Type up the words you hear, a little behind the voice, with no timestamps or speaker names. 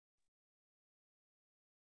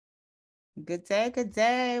Good day, good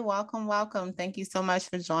day. Welcome, welcome. Thank you so much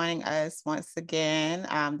for joining us once again.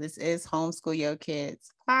 This is Homeschool Your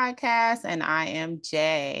Kids podcast, and I am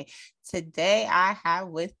Jay. Today I have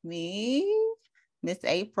with me Miss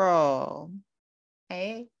April.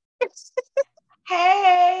 Hey.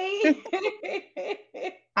 Hey,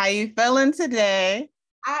 How you feeling today?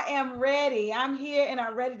 I am ready. I'm here and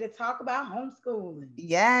I'm ready to talk about homeschooling.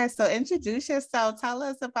 Yeah, so introduce yourself. Tell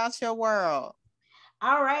us about your world.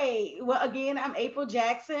 All right. Well, again, I'm April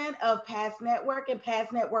Jackson of Pass Network and Pass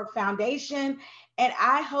Network Foundation, and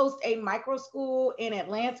I host a micro school in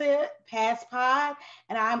Atlanta, Pass Pod,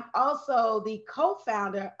 and I'm also the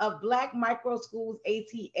co-founder of Black Microschools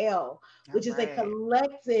ATL, All which is a right.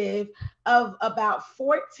 collective of about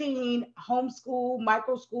 14 homeschool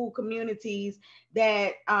micro school communities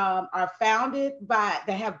that are founded by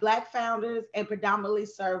that have Black founders and predominantly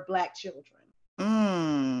serve Black children.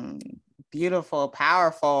 Mm, beautiful,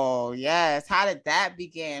 powerful. Yes. How did that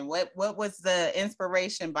begin? What was the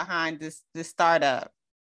inspiration behind this startup?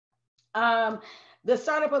 Um, the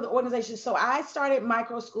startup of the organization. So I started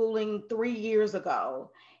micro schooling 3 years ago.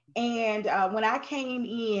 And when I came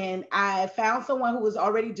in, I found someone who was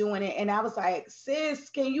already doing it. And I was like, sis,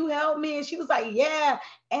 can you help me? And she was like, yeah.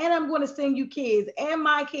 And I'm going to send you kids and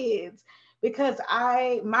my kids because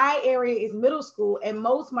my area is middle school and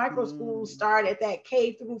most micro schools Mm, start at that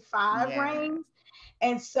K through 5 yeah. range.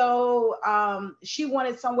 And so she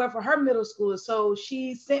wanted somewhere for her middle school. So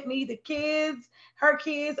she sent me the kids, her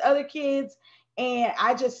kids, other kids, and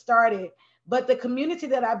I just started. But the community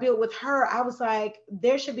that I built with her, I was like,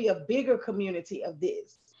 there should be a bigger community of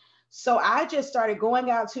this. So I just started going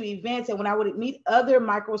out to events. And when I would meet other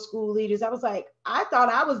micro school leaders, I was like, I thought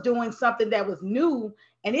I was doing something that was new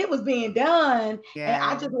and it was being done. And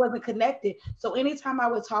I Yeah. just wasn't connected. So anytime I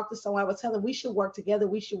would talk to someone, I would tell them, we should work together.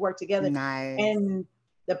 We should work together. Nice. And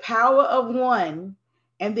the power of one,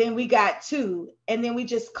 and then we got two, and then we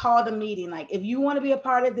just called a meeting like, if you want to be a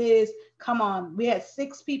part of this, come on. We had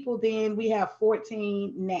 6 people then, we have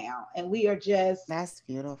 14 now, and we are just, That's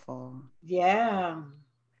beautiful. yeah.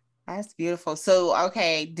 That's beautiful. So,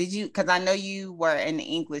 okay, did you, because I know you were an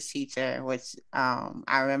English teacher, which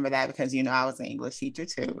I remember that because I was an English teacher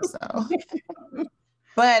too. So,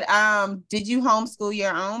 but did you homeschool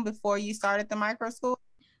your own before you started the micro school?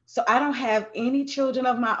 So I don't have any children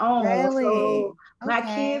of my own. So Really? my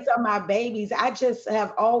kids Okay. are my babies. I just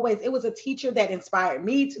have always, it was a teacher that inspired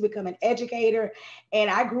me to become an educator. And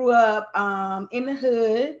I grew up in the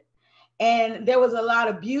hood, and there was a lot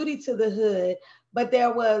of beauty to the hood, but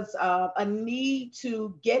there was a need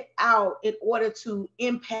to get out in order to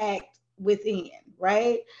impact within,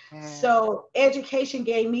 right? Yeah. So education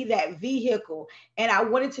gave me that vehicle, and I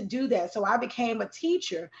wanted to do that, so I became a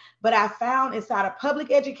teacher. But I found inside of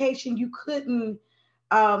public education you could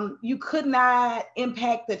not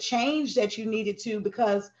impact the change that you needed to,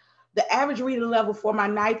 because the average reading level for my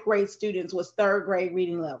ninth grade students was third grade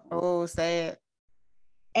reading level. Oh, say it.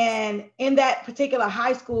 And in that particular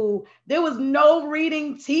high school, there was no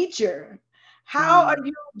reading teacher. How are Mm,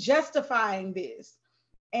 you justifying this?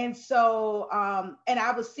 And so, and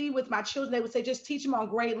I would see with my children, they would say, just teach them on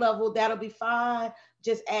grade level, that'll be fine.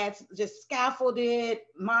 Just add, just scaffold it,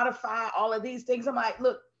 modify all of these things. I'm like,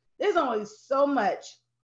 look, there's only so much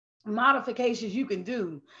modifications you can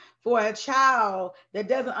do for a child that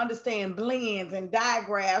doesn't understand blends and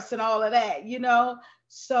digraphs and all of that.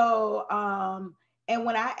 So and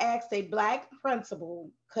when I asked a Black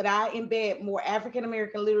principal, could I embed more African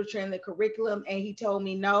American literature in the curriculum, and he told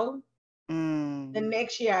me no, the mm.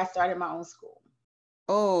 next year I started my own school.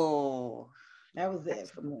 Oh, That was it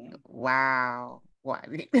that's, for me. wow. What?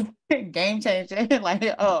 Game changer. Like,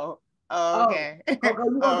 oh, Oh, okay. okay,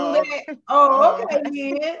 you gonna do Oh, that? Oh, oh, okay,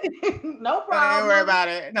 okay. then. No Don't even worry problem. about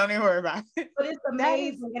it. Don't even worry about it. But it's That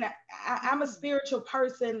is, amazing, and I'm a yeah. spiritual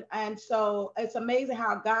person, and so it's amazing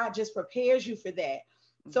how God just prepares you for that.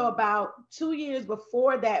 So Mhm. about 2 years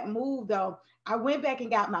before that move, though, I went back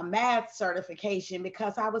and got my math certification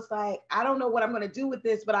because I was like, I don't know what I'm going to do with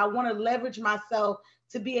this, but I want to leverage myself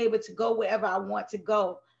to be able to go wherever I want to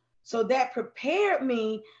go. So that prepared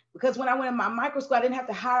me, because when I went in my micro school, I didn't have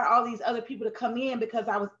to hire all these other people to come in because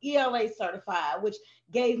I was ELA certified, which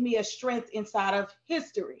gave me a strength inside of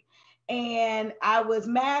history. And I was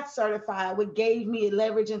math certified, which gave me a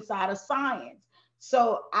leverage inside of science.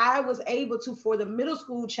 So I was able to, for the middle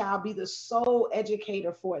school child, be the sole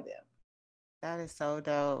educator for them. That is so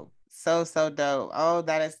dope. So dope. Oh,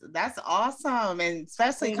 that's awesome. And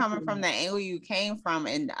especially Thank coming from you. the angle you came from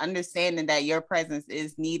and understanding that your presence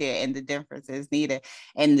is needed and the difference is needed.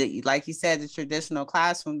 And like you said, the traditional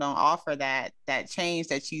classroom don't offer that change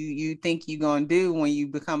that you think you're gonna do when you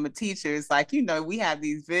become a teacher. It's like, we have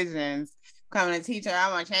these visions. Coming a teacher,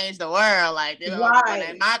 I'm gonna change the world. Like, when in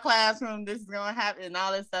Right. my classroom, this is gonna happen and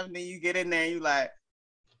all this stuff. And then you get in there and you like,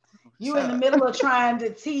 You in the shut middle of trying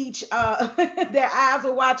to teach, their eyes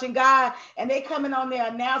are watching God, and they coming on their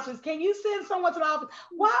announcements. Can you send someone to the office?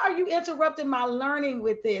 Why are you interrupting my learning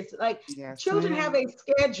with this? Like, Yes, children have ma'am. a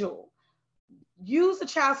schedule. Use the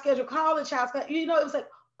child schedule, call the child schedule. It was like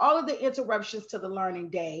all of the interruptions to the learning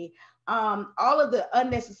day, all of the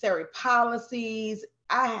unnecessary policies.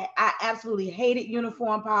 I absolutely hated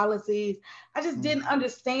uniform policies. I just didn't Mm.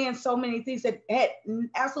 understand so many things that had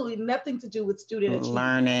absolutely nothing to do with student achievement.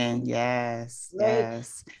 Learning. Yes. Right.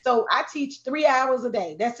 Yes. So I teach 3 hours a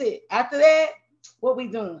day. That's it. After that, what we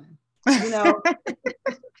doing? You know,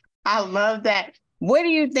 I love that. What do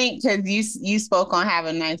you think? Because you spoke on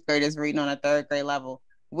having ninth graders reading on a third grade level.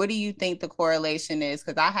 What do you think the correlation is?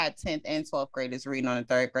 Because I had 10th and 12th graders reading on a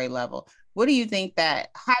third grade level. What do you think that?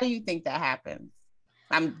 How do you think that happens?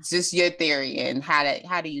 I'm just your theory and how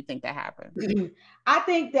do you think that happens? I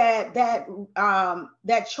think that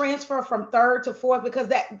transfer from third to fourth, because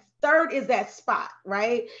that third is that spot,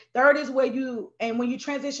 right? Third is where and when you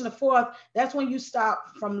transition to fourth, that's when you stop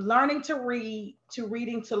from learning to read to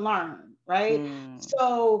reading to learn, right? Mm.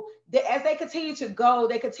 So as they continue to go,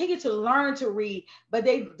 they continue to learn to read, but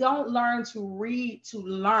they don't learn to read to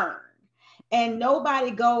learn. And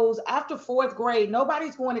nobody goes after fourth grade,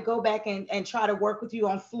 nobody's going to go back and try to work with you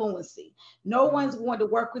on fluency. No Mm. one's going to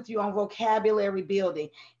work with you on vocabulary building.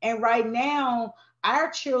 And right now,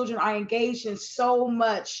 our children are engaged in so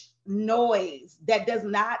much noise that does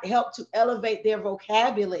not help to elevate their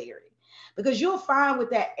vocabulary. Because you'll find with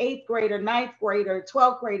that eighth grader, ninth grader,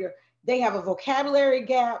 12th grader, they have a vocabulary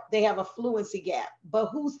gap, they have a fluency gap. But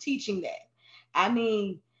who's teaching that? I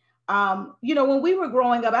mean, when we were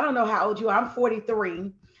growing up, I don't know how old you are, I'm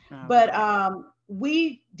 43, but Okay.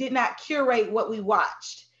 we did not curate what we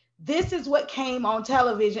watched. This is what came on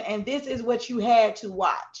television, and this is what you had to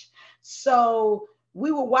watch. So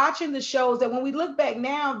we were watching the shows that when we look back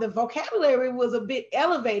now, the vocabulary was a bit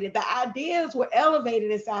elevated. The ideas were elevated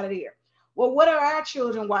inside of there. Well, what are our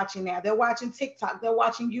children watching now? They're watching TikTok, they're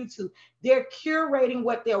watching YouTube, they're curating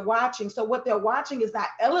what they're watching. So what they're watching is not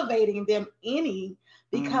elevating them any,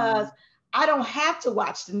 because Mm. I don't have to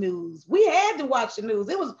watch the news. We had to watch the news.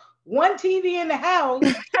 It was one TV in the house,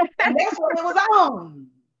 and that's what it was on.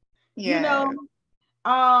 You know,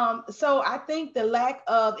 Yes. so I think the lack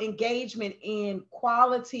of engagement in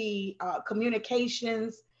quality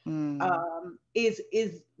communications Mm.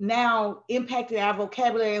 is now impacting our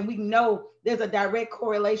vocabulary, and we know there's a direct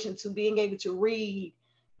correlation to being able to read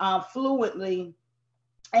fluently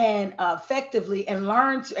and effectively, and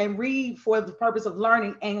learn and read for the purpose of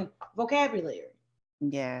learning and vocabulary.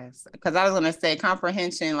 Yes, because I was gonna say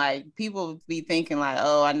comprehension. Like people be thinking, like,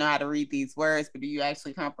 "Oh, I know how to read these words," but do you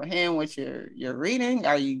actually comprehend what you're reading?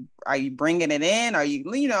 Are you bringing it in? Are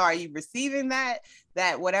you receiving that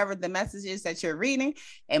whatever the message is that you're reading?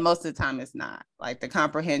 And most of the time, it's not. Like the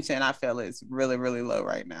comprehension, I feel is really really low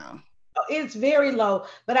right now. It's very low,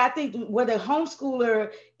 but I think where the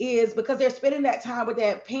homeschooler is, because they're spending that time with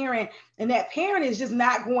that parent, and that parent is just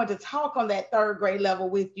not going to talk on that third grade level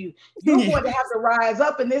with you. You're going to have to rise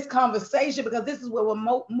up in this conversation, because this is where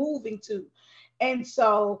we're moving to. And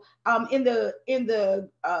so, in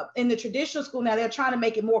the traditional school now, they're trying to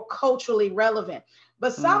make it more culturally relevant.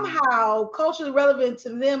 But Mm. somehow, culturally relevant to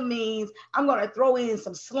them means I'm going to throw in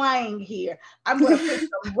some slang here. I'm going to put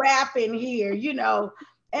some rap in here.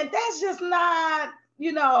 And that's just not,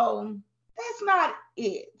 that's not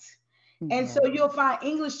it. And so Yeah. you'll find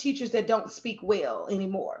English teachers that don't speak well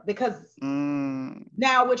anymore, because Mm.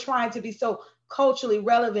 now we're trying to be so culturally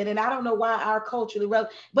relevant. And I don't know why our culturally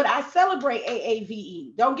relevant, but I celebrate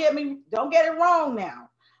AAVE. Don't get it wrong now.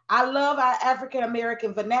 I love our African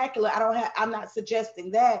American vernacular. I'm not suggesting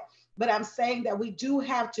that, but I'm saying that we do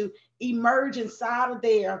have to emerge inside of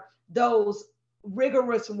there those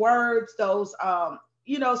rigorous words, those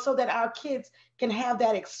so that our kids can have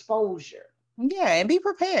that exposure. Yeah, and be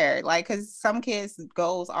prepared. Like, because some kids'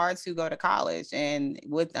 goals are to go to college, and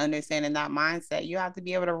with understanding that mindset, you have to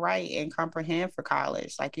be able to write and comprehend for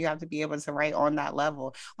college. Like, you have to be able to write on that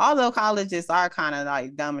level. Although colleges are kind of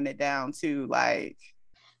like dumbing it down too. Like,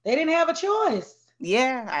 They didn't have a choice.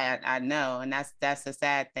 yeah, I know, and that's a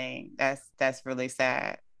sad thing. That's really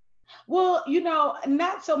sad. Well,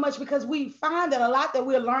 not so much, because we find that a lot that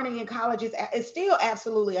we're learning in college is still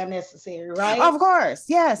absolutely unnecessary, right? Of course.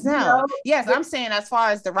 Yes. You No. know, Yes. the- I'm saying as far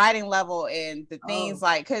as the writing level and the things oh,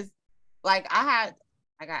 like, because like I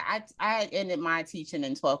had ended my teaching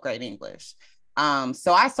in 12th grade English.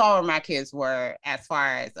 So I saw where my kids were as far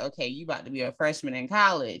as, okay, you about to be a freshman in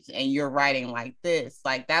college and you're writing like this.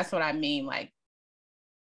 Like, that's what I mean. Like,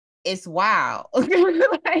 it's wild.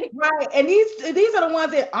 Like, right. And these are the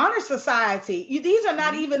ones in honor society. These are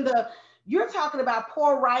not even you're talking about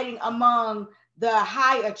poor writing among the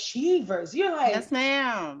high achievers. You're like, yes,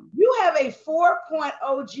 ma'am. you have a 4.0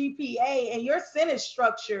 GPA and your sentence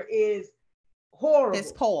structure is Piss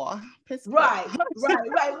horrible. poor. Piss poor. Right,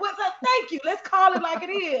 right. Well, thank you. Let's call it like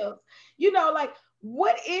it is. Like,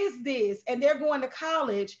 what is this? And they're going to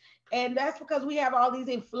college, and that's because we have all these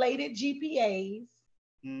inflated GPAs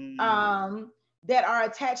um, that are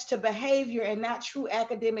attached to behavior and not true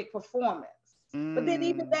academic performance. But then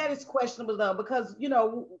even that is questionable, though, because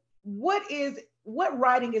what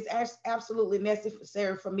writing is absolutely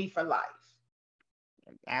necessary for me for life.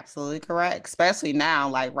 Absolutely correct. Especially now,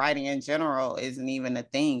 like writing in general isn't even a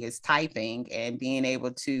thing. It's typing and being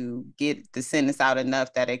able to get the sentence out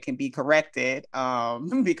enough that it can be corrected.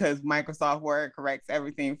 Because Microsoft Word corrects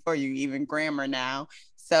everything for you, even grammar now.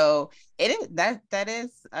 So it is that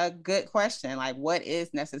is a good question. Like, what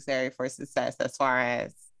is necessary for success as far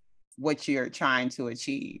as what you're trying to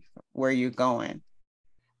achieve, where you're going?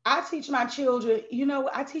 I teach my children,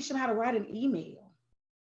 I teach them how to write an email.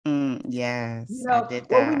 Yes, I did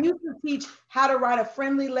Well, we that. used to teach how to write a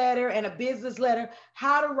friendly letter and a business letter,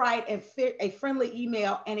 how to write a friendly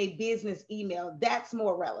email and a business email. That's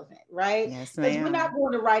more relevant, right? Yes, Because we're not ma'am.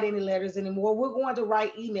 going to write any letters anymore. We're going to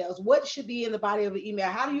write emails. What should be in the body of an email?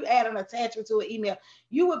 How do you add an attachment to an email?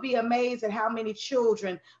 You would be amazed at how many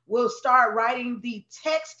children will start writing the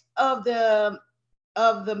text of the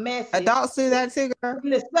message Adults do that too, girl. in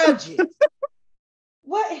the subject.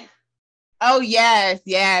 What? Oh yes,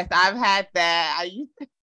 yes, I've had that.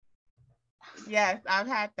 Yes, I've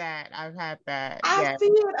had that. I've had that. I Yeah. see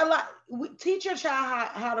it a lot. Teach your child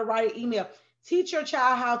how to write an email. Teach your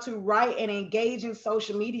child how to write and engage in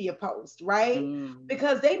social media posts, right? Mm.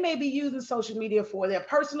 Because they may be using social media for their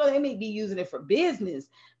personal, they may be using it for business,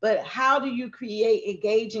 but how do you create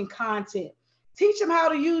engaging content? Teach them how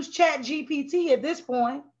to use Chat GPT at this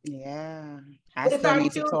point. Yeah. I But if still our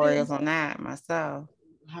need tutorials children, on that myself.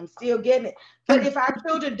 I'm still getting it. But if our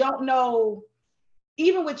children don't know,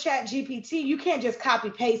 even with Chat GPT, you can't just copy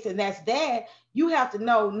paste and that's that. You have to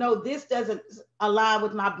know, no, this doesn't align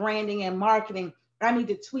with my branding and marketing. I need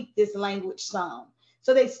to tweak this language some.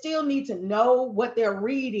 So they still need to know what they're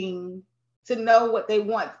reading to know what they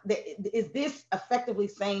want. Is this effectively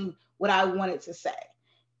saying what I want it to say?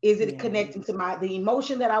 Is it Yeah. connecting to the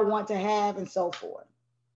emotion that I want to have and so forth?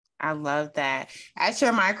 I love that. At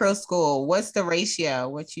your micro school, what's the ratio?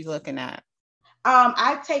 What you looking at?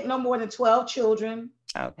 I take no more than 12 children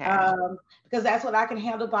Okay. because that's what I can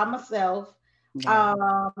handle by myself.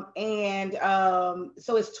 Yeah. And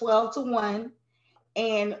so it's 12 to 1.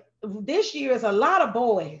 And this year is a lot of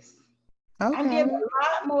boys. I'm getting Okay. a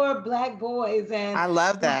lot more Black boys. And I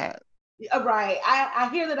love that. right, I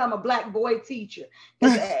hear that I'm a Black boy teacher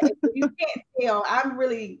because you can't tell, I'm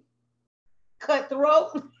really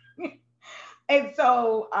cutthroat. And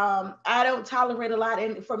so I don't tolerate a lot.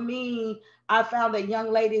 And for me, I found that young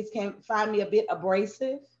ladies can find me a bit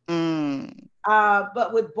abrasive. Mm.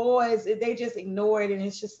 But with boys, they just ignore it, and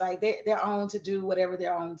it's just like they're on to do whatever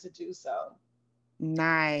they're on to do. So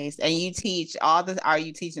Nice. And you teach all the, are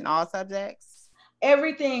you teaching all subjects?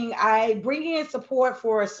 everything, I bring in support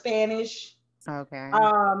for Spanish. Okay.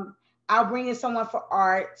 Um, I'll bring in someone for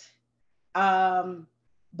art. Um,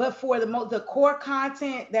 but for the core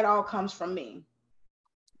content, that all comes from me.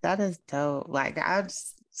 That is dope. Like, I'm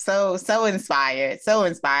so inspired. So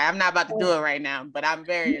inspired. I'm not about to do it right now, but I'm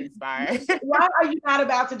very inspired. Why are you not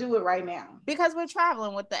about to do it right now? Because we're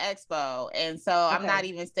traveling with the expo, and so I'm Okay. not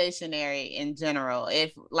even stationary in general.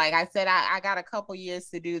 If, like I said, I got a couple years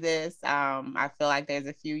to do this. I feel like there's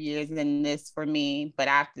a few years in this for me, but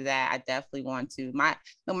after that I definitely want to. My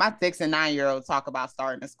 6 and 9-year-old talk about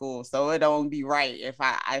starting a school, so it don't be right if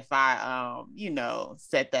I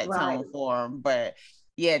set that Right. tone for them. But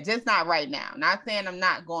yeah, just not right now. Not saying I'm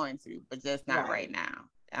not going to, but just not Right. right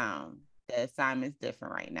now. The assignment's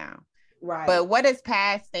different right now. Right. But what does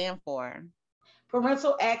PASS stand for?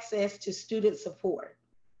 Parental access to student support.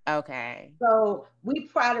 Okay. So we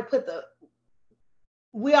try to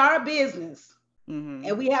we are a business, Mm-hmm.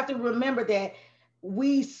 and we have to remember that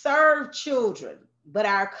we serve children, but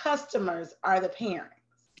our customers are the parents.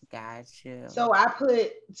 Got you.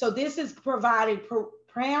 So this is providing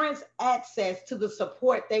parents access to the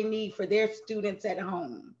support they need for their students at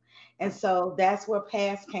home. And so that's where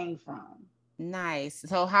PASS came from. Nice.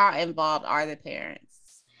 So how involved are the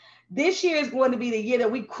parents? This year is going to be the year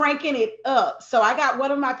that we cranking it up. So I got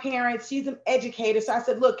one of my parents, she's an educator. So I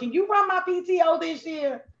said, look, can you run my PTO this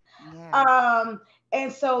year? Yeah.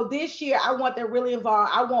 And so this year I want them really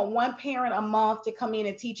involved. I want one parent a month to come in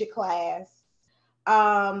and teach a class.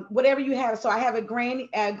 Whatever you have. So I have a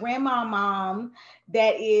grandma mom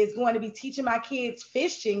that is going to be teaching my kids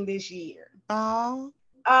fishing this year. Oh.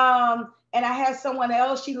 And I have someone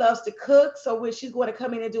else, she loves to cook. So when she's going to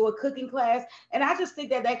come in and do a cooking class. And I just think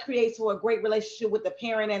that that creates a great relationship with the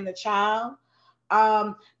parent and the child.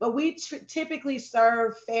 But we typically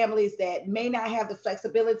serve families that may not have the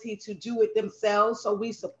flexibility to do it themselves. So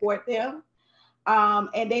we support them.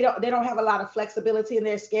 And they don't have a lot of flexibility in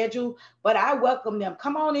their schedule, but I welcome them.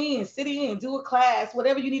 Come on in, sit in, do a class,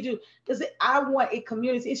 whatever you need to do. Because I want a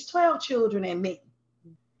community. It's 12 children and me.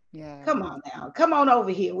 Yeah. Come on now. Come on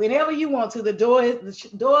over here. Whenever you want to, the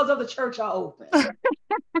doors of the church are open.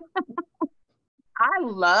 I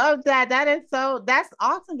love that. That's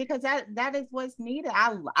awesome because that is what's needed.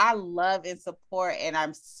 I love and support, and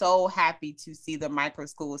I'm so happy to see the micro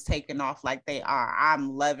schools taking off like they are.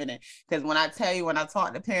 I'm loving it. Because when I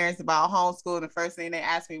talk to parents about homeschool, the first thing they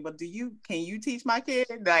ask me, well, can you teach my kid?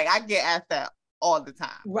 Like I get asked that all the time.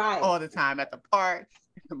 Right. All the time at the park,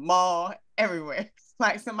 the mall, everywhere.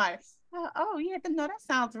 Like somebody, oh yeah, no, that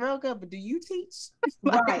sounds real good. But do you teach?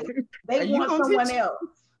 Like, right. They want someone else.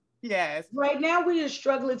 Yes. Right now, we are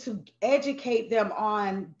struggling to educate them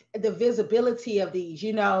on the visibility of these,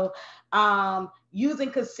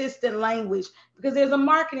 using consistent language, because there's a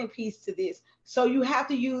marketing piece to this. So you have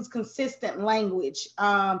to use consistent language.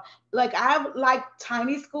 Like I like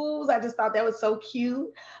tiny schools. I just thought that was so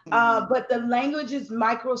cute. But the language is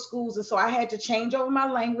micro schools. And so I had to change over my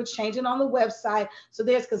language, change it on the website. So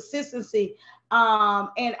there's consistency.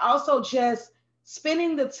 And also just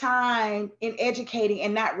spending the time in educating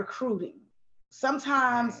and not recruiting.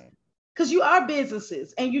 Sometimes, because you are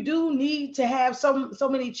businesses and you do need to have so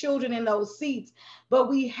many children in those seats, but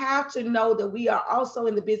we have to know that we are also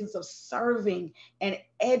in the business of serving and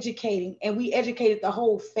educating, and we educated the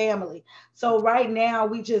whole family. So right now,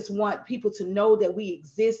 we just want people to know that we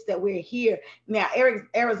exist, that we're here. Now,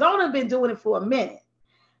 Arizona has been doing it for a minute,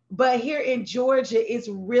 but here in Georgia, it's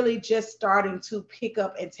really just starting to pick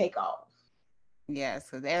up and take off. Yes,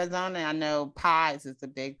 because Arizona, I know pods is a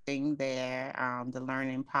big thing there. The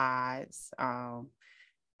learning pods. I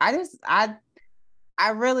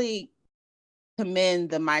really commend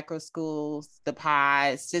the micro schools, the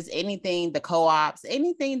pods, just anything, the co-ops,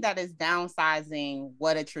 anything that is downsizing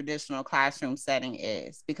what a traditional classroom setting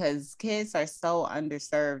is, because kids are so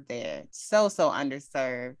underserved there, so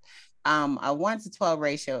underserved. A 1-to-12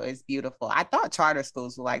 ratio is beautiful. I thought charter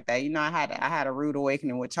schools were like that. I had a rude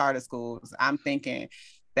awakening with charter schools. I'm thinking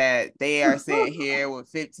that they are sitting here with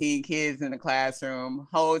 15 kids in the classroom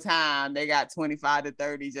whole time. They got 25 to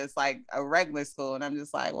 30, just like a regular school. And I'm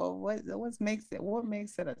just like, well, what makes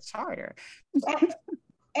it a charter? And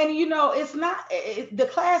it's not, the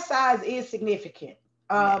class size is significant.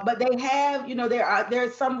 But they have,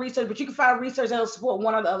 there's some research, but you can find research that'll support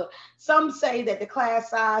one or the other. Some say that the class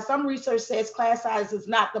size, some research says class size is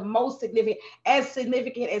not the most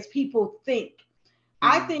significant as people think.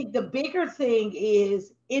 I think the bigger thing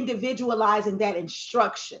is individualizing that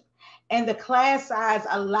instruction, and the class size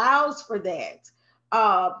allows for that,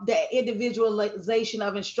 the individualization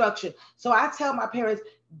of instruction. So I tell my parents,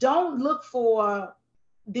 don't look for,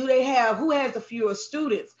 who has the fewer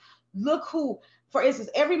students? Look who. For instance,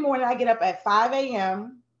 every morning I get up at 5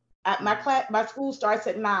 a.m. My school starts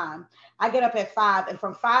at 9. I get up at 5, and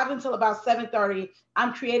from 5 until about 7:30,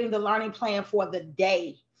 I'm creating the learning plan for the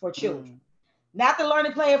day for children. Not the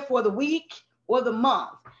learning plan for the week or the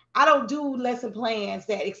month. I don't do lesson plans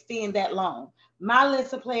that extend that long. My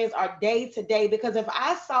lesson plans are day to day, because if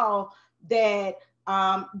I saw that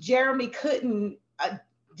Jeremy couldn't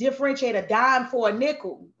differentiate a dime from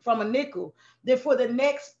a nickel, then for the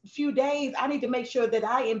next few days, I need to make sure that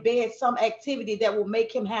I embed some activity that will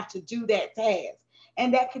make him have to do that task.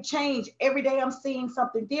 And that could change. Every day I'm seeing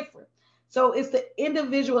something different. So it's the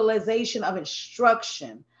individualization of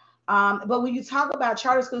instruction. But when you talk about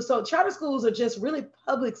charter schools, so charter schools are just really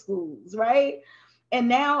public schools, right? And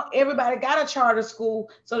now everybody got a charter school.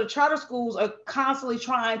 So the charter schools are constantly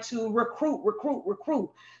trying to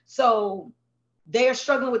recruit. So they're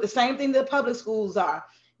struggling with the same thing that public schools are.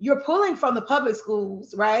 You're pulling from the public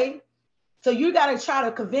schools, right? So you got to try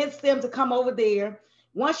to convince them to come over there.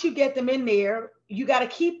 Once you get them in there, you got to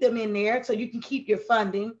keep them in there so you can keep your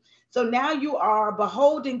funding. So now you are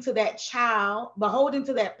beholden to that child, beholden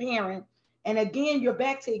to that parent. And again, you're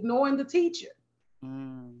back to ignoring the teacher.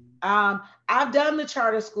 I've done the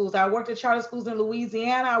charter schools. I worked at charter schools in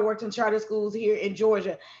Louisiana. I worked in charter schools here in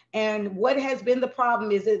Georgia. And what has been the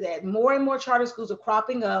problem is that more and more charter schools are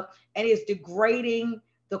cropping up, and it's degrading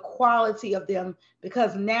the quality of them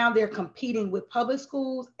because now they're competing with public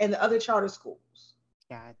schools and the other charter schools.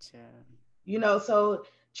 Gotcha. You know, so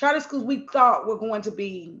charter schools we thought were going to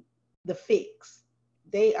be the fix.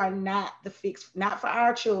 They are not the fix, not for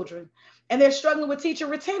our children. And they're struggling with teacher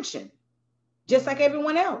retention, just like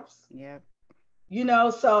everyone else. Yep. You know,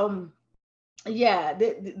 so yeah,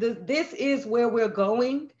 this is where we're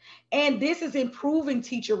going. And this is improving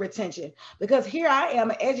teacher retention because here I am,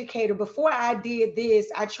 an educator. Before I did this,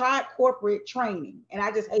 I tried corporate training and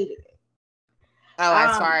I just hated it. Oh,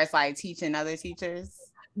 as far as like teaching other teachers?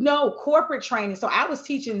 No, corporate training. So I was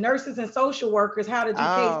teaching nurses and social workers how to do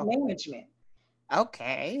case management.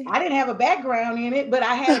 Okay. I didn't have a background in it, but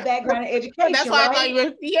I had a background in education. That's why I thought you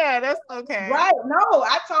were, yeah, that's okay. Right. No,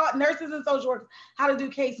 I taught nurses and social workers how to do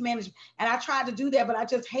case management. And I tried to do that, but I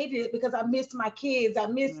just hated it because I missed my kids. I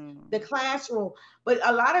missed the classroom. But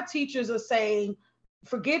a lot of teachers are saying,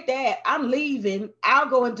 forget that. I'm leaving. I'll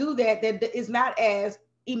go and do that. That is not as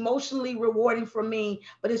emotionally rewarding for me,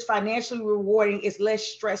 but it's financially rewarding. It's less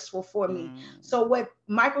stressful for me. So what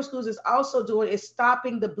microschools is also doing is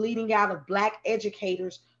stopping the bleeding out of Black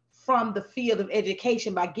educators from the field of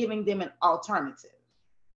education by giving them an alternative.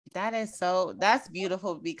 That's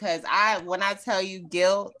beautiful because when I tell you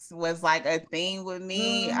guilt was like a thing with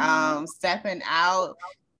me, stepping out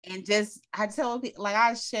and just, I tell people, like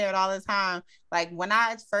I shared all the time, like when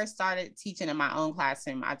I first started teaching in my own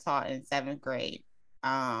classroom, I taught in 7th grade.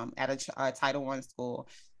 At a Title I school,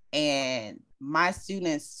 and my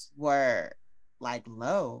students were like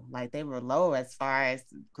low, like they were low as far as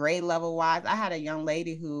grade level wise. I had a young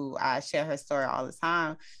lady who I share her story all the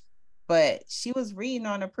time, but she was reading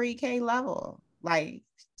on a pre-K level. Like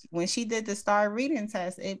when she did the STAR reading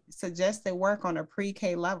test, it suggested work on a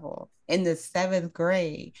pre-K level in the 7th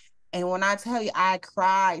grade. And when I tell you, I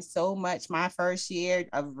cried so much my first year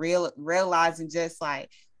of realizing just like,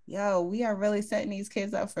 yo, we are really setting these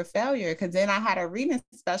kids up for failure. Because then I had a reading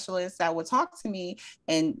specialist that would talk to me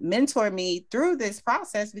and mentor me through this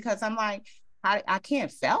process because I'm like, I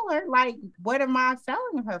can't fail her. Like, what am I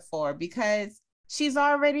failing her for? Because she's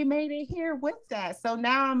already made it here with that. So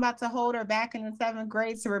now I'm about to hold her back in the 7th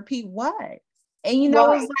grade to repeat what? And you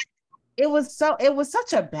know, it's like, it was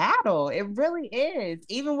such a battle. It really is.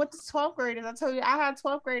 Even with the 12th graders, I told you, I had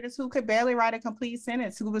 12th graders who could barely write a complete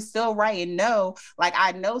sentence, who was still writing no, like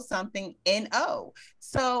I know something, N-O.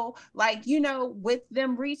 So like, you know, with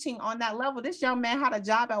them reaching on that level, this young man had a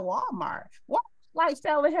job at Walmart. What? Like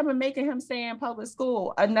failing him and making him stay in public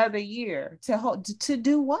school another year to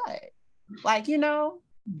do what? Like, you know?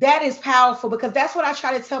 That is powerful because that's what I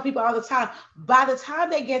try to tell people all the time. By the time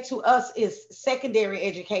they get to us is secondary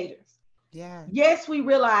educators. Yeah. Yes, we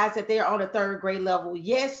realize that they're on a 3rd grade level.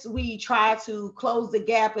 Yes, we try to close the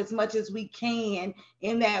gap as much as we can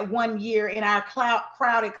in that 1 year in our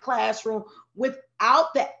crowded classroom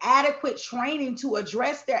without the adequate training to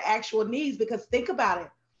address their actual needs. Because think about it.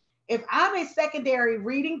 If I'm a secondary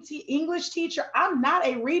reading English teacher, I'm not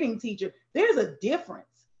a reading teacher. There's a difference.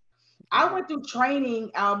 I went through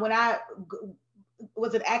training when I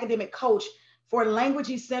was an academic coach for language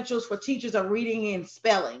essentials for teachers of reading and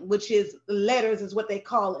spelling, which is letters is what they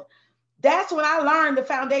call it. That's when I learned the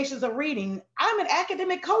foundations of reading. I'm an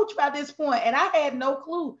academic coach by this point, and I had no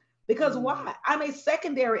clue because why? I'm a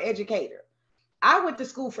secondary educator. I went to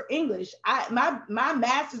school for English. My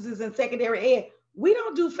master's is in secondary ed. We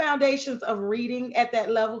don't do foundations of reading at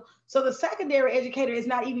that level. So the secondary educator is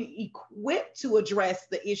not even equipped to address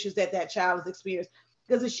the issues that child is experiencing.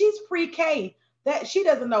 Because if she's pre-K, that she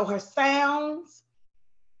doesn't know her sounds,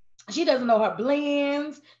 she doesn't know her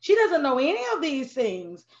blends, she doesn't know any of these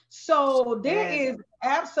things. So there is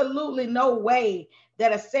absolutely no way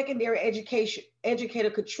that a secondary educator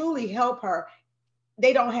could truly help her.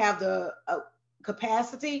 They don't have the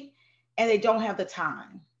capacity and they don't have the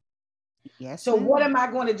time. Yes. So what am I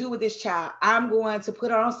going to do with this child? I'm going to put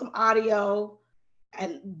her on some audio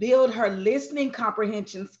and build her listening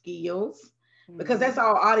comprehension skills. Because that's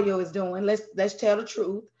all audio is doing. Let's tell the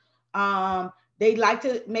truth. They like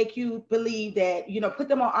to make you believe that, you know, put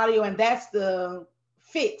them on audio and that's the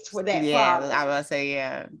fix for that problem. I was say,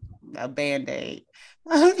 a Band-Aid.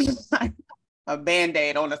 A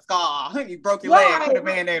Band-Aid on a scar. You broke your leg, put a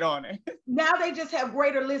Band-Aid on it. Now they just have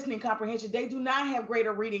greater listening comprehension. They do not have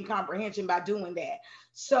greater reading comprehension by doing that.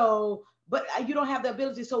 So but you don't have the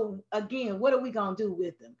ability. So again, what are we going to do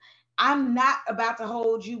with them? I'm not about to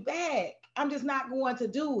hold you back. I'm just not going to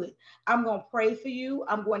do it. I'm going to pray for you.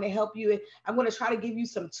 I'm going to help you. I'm going to try to give you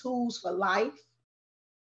some tools for life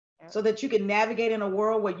Yep. so that you can navigate in a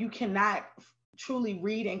world where you cannot truly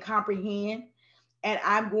read and comprehend. And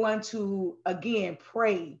I'm going to, again,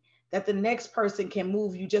 pray that the next person can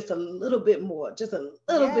move you just a little bit more, just a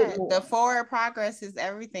little bit Yeah, more. the forward progress is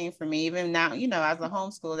everything for me. Even now, as a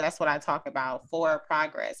homeschool, that's what I talk about, forward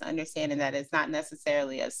progress, understanding that it's not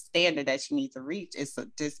necessarily a standard that you need to reach. It's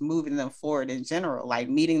just moving them forward in general, like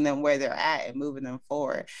meeting them where they're at and moving them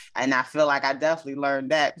forward. And I feel like I definitely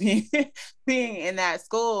learned that being in that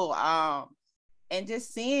school. And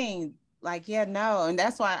just seeing like, yeah, no. And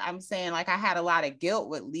that's why I'm saying, like, I had a lot of guilt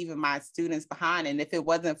with leaving my students behind. And if it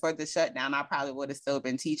wasn't for the shutdown, I probably would have still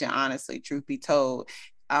been teaching, honestly, truth be told.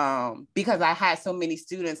 Because I had so many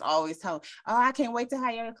students always tell, oh, I can't wait to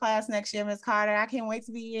have your class next year, Miss Carter. I can't wait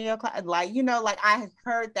to be in your class. Like, like I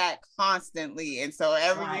heard that constantly. And so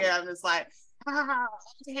every year I'm just like,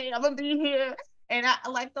 okay, I'm gonna be here. And I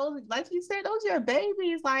like those, like you said, those are your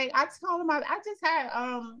babies. Like I told them, I just had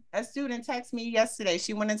a student text me yesterday.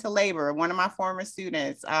 She went into labor. One of my former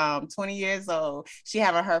students, 20 years old. She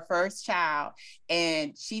having her first child,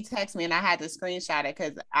 and she texted me, and I had to screenshot it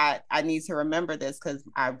because I need to remember this because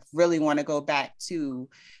I really want to go back to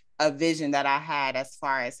a vision that I had as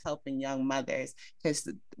far as helping young mothers. Because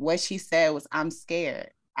what she said was, "I'm scared.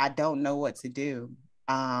 I don't know what to do.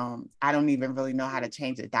 I don't even really know how to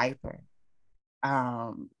change a diaper."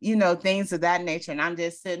 Things of that nature. And I'm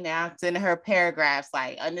just sitting there sending her paragraphs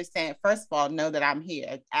like, understand, first of all, know that I'm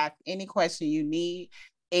here. Ask any question you need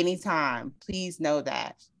anytime. Please know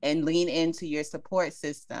that. And lean into your support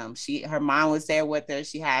system. Her mom was there with her.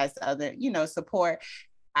 She has other, support.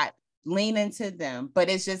 I lean into them. But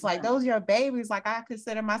it's just like, those are your babies. Like I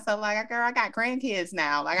consider myself like, girl, I got grandkids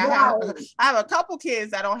now. Like I have a couple kids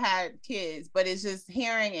that don't have kids, but it's just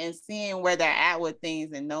hearing and seeing where they're at with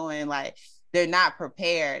things and knowing like they're not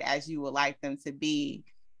prepared as you would like them to be.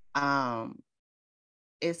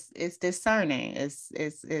 It's discerning.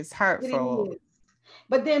 It's hurtful. It is.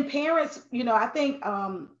 But then parents, I think,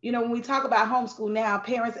 when we talk about homeschool now,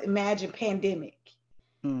 parents imagine pandemic.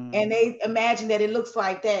 And they imagine that it looks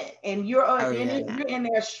like that. And you're in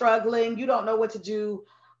there struggling. You don't know what to do.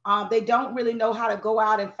 They don't really know how to go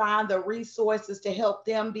out and find the resources to help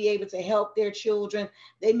them be able to help their children.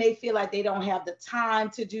 They may feel like they don't have the time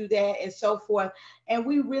to do that and so forth. And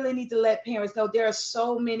we really need to let parents know there are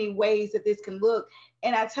so many ways that this can look.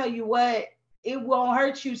 And I tell you what, it won't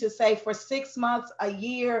hurt you to say for 6 months, a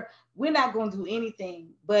year, we're not going to do anything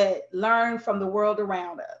but learn from the world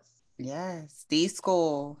around us. Yes,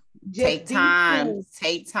 school. Just take time. school.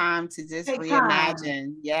 Take time to just Take time.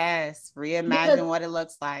 reimagine. Yes, reimagine Because what it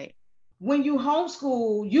looks like. when you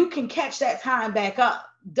homeschool, you can catch that time back up.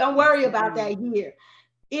 Don't worry about that year.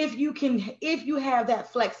 If you have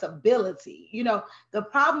that flexibility, the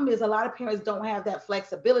problem is a lot of parents don't have that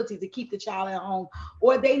flexibility to keep the child at home,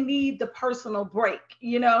 or they need the personal break,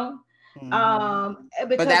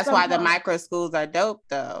 But that's why the micro schools are dope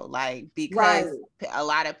though. Like, because a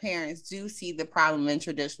lot of parents do see the problem in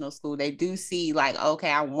traditional school. They do see like,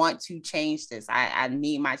 okay, I want to change this. I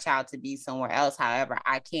need my child to be somewhere else. However,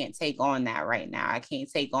 I can't take on that right now. I can't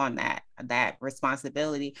take on that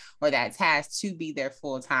responsibility or that task to be their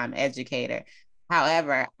full-time educator.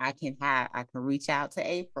 However, I can reach out to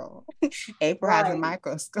April. April has a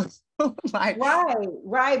micro school. Like,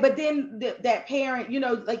 right. But then that parent,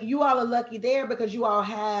 like you all are lucky there because you all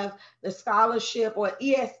have the scholarship or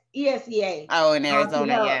ESEA. Oh, in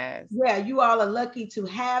Arizona, yes. Yeah, you all are lucky to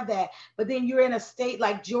have that. But then you're in a state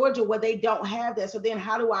like Georgia where they don't have that. So then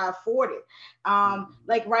how do I afford it?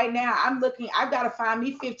 Like right now, I've got to find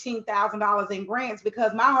me $15,000 in grants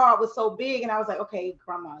because my heart was so big. And I was like, okay,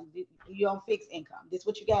 grandma, you on fixed income. This is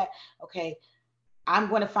what you got. Okay. I'm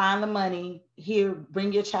going to find the money here.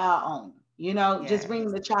 Bring your child on, just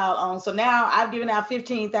bring the child on. So now I've given out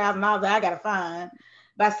 $15,000 I got to find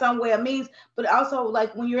by some way or means, but also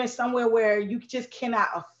like when you're in somewhere where you just cannot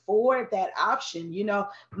afford that option,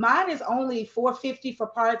 mine is only $450 for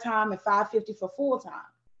part-time and $550 for full-time.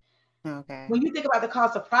 Okay. When you think about the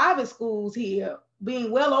cost of private schools here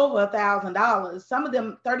being well over $1,000, some of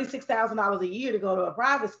them $36,000 a year to go to a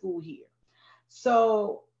private school here.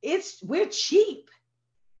 So we're cheap.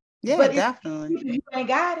 Yeah, but definitely. You ain't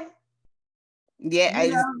got it.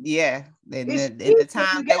 Yeah, yeah. In the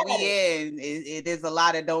time that we in, it is a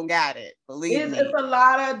lot of don't got it. Believe me, it's a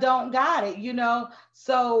lot of don't got it.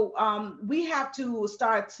 So we have to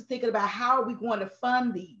start thinking about how are we going to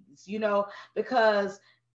fund these, because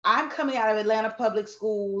I'm coming out of Atlanta public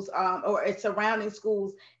schools, or its surrounding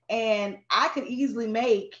schools, and I could easily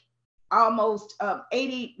make almost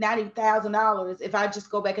 $80,000, $90,000 if I just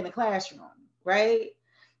go back in the classroom, right?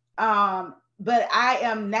 But I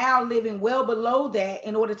am now living well below that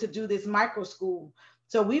in order to do this micro school.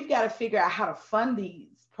 So we've got to figure out how to fund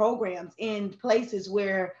these programs in places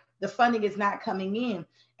where the funding is not coming in.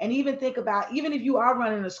 And even think about, even if you are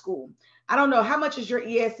running a school, I don't know, how much is your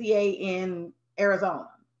ESEA in Arizona?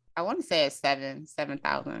 I want to say it's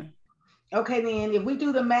 7,000. Okay, then if we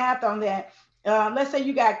do the math on that, let's say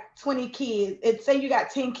you got 20 kids. Say you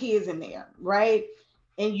got 10 kids in there, right?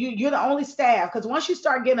 And you're the only staff, because once you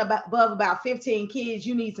start getting above about 15 kids,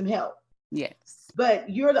 you need some help. Yes. But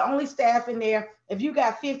you're the only staff in there. If you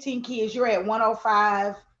got 15 kids, you're at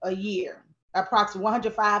 105 a year, approximately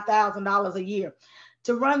 $105,000 a year.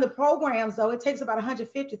 To run the programs, though, it takes about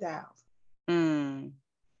 150,000.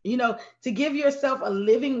 You know, to give yourself a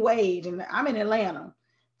living wage, and I'm in Atlanta,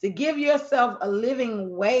 to give yourself a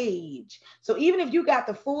living wage. So even if you got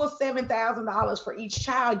the full $7,000 for each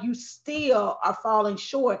child, you still are falling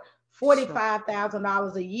short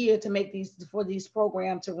 $45,000 a year to make these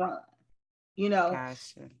programs to run. You know,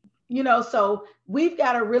 Gotcha. So we've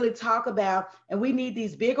got to really talk about, and we need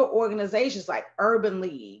these bigger organizations like Urban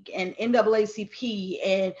League and NAACP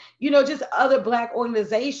and, just other Black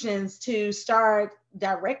organizations to start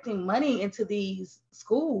directing money into these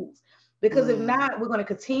schools. Because if not, we're going to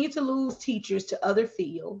continue to lose teachers to other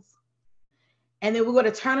fields. And then we're going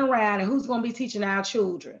to turn around, and who's going to be teaching our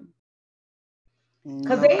children?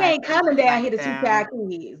 Because they ain't coming down here to teach our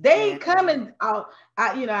kids. They ain't coming out.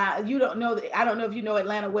 You don't know. I don't know if you know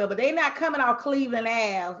Atlanta well, but they not coming out Cleveland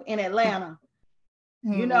Ave in Atlanta.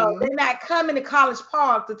 They're not coming to College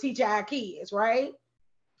Park to teach our kids, right?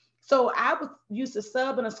 So I used to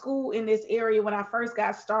sub in a school in this area when I first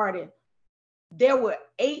got started. There were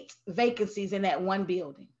 8 vacancies in that one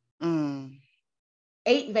building.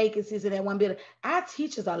 8 vacancies in that one building. Our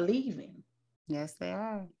teachers are leaving. Yes, they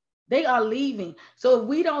are. They are leaving. So if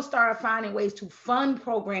we don't start finding ways to fund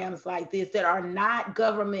programs like this that are not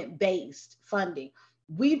government-based funding,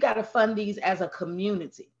 we've got to fund these as a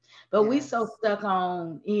community. But we so stuck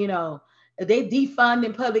on, they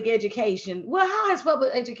defunding public education. Well, how has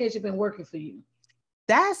public education been working for you?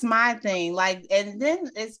 That's my thing. Like, and then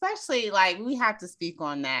especially like we have to speak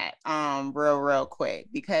on that real quick,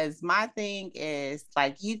 because my thing is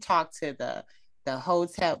like you talk to the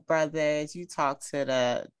Hotep brothers, you talk to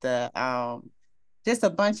the just a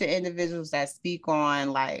bunch of individuals that speak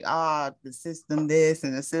on like, oh, the system this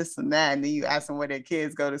and the system that, and then you ask them where their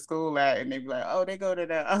kids go to school at, and they be like, oh, they go to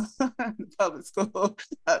the public school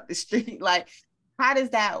up the street. Like, how does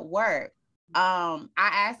that work? I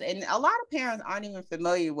asked, and a lot of parents aren't even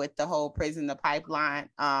familiar with the whole prison, the pipeline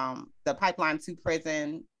to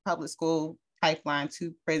prison, public school pipeline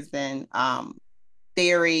to prison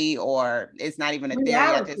theory, or it's not even a theory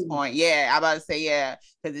at this point. Yeah, I'm about to say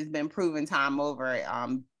because it's been proven time over.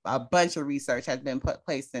 A bunch of research has been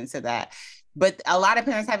placed into that, but a lot of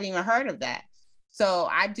parents haven't even heard of that. So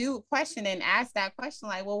I do question and ask that question,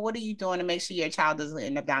 like, well, what are you doing to make sure your child doesn't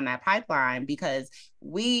end up down that pipeline? Because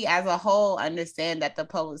we as a whole understand that the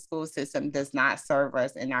public school system does not serve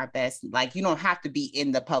us in our best. Like, you don't have to be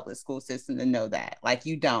in the public school system to know that. Like,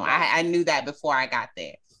 you don't. I knew that before I got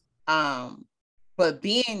there. But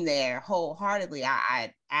being there wholeheartedly,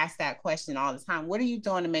 I ask that question all the time. What are you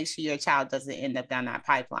doing to make sure your child doesn't end up down that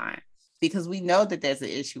pipeline? Because we know that there's an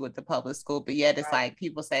issue with the public school, but yet it's like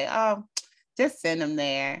people say, oh, just send them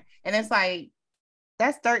there. And it's like,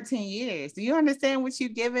 that's 13 years. Do you understand what you're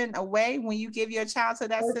giving away when you give your child to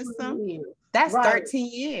that system? That's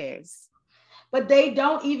 13 years. But they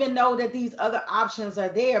don't even know that these other options are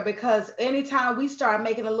there, because anytime we start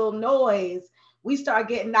making a little noise, we start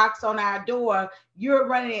getting knocks on our door. You're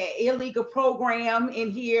running an illegal program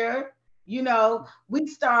in here. We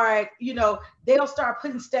start, they'll start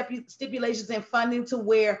putting stipulations in funding to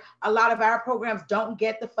where a lot of our programs don't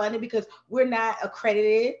get the funding because we're not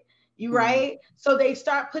accredited. Right? So they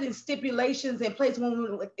start putting stipulations in place.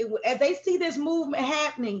 As they see this movement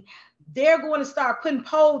happening, they're going to start putting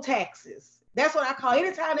poll taxes. That's what I call it.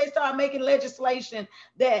 Anytime they start making legislation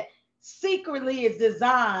that secretly is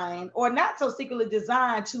designed, or not so secretly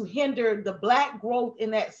designed, to hinder the Black growth in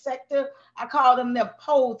that sector, I call them the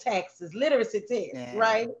poll taxes, literacy tests,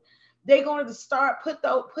 right? They're going to start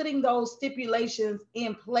putting those stipulations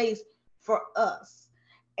in place for us.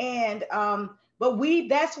 And but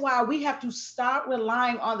that's why we have to stop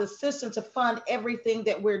relying on the system to fund everything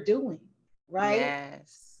that we're doing, right?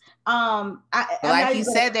 Yes. But like you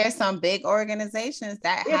said, there's some big organizations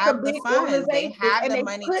that have the funds. They have and the they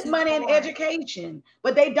money put money in education,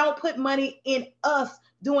 but they don't put money in us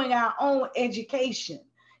doing our own education.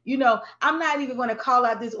 You know, I'm not even going to call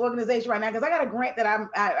out this organization right now because I got a grant that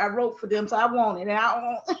I wrote for them, so I want it, and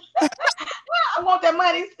I want that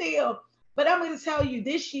money still. But I'm going to tell you,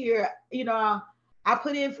 this year, you know, I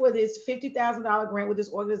put in for this $50,000 grant with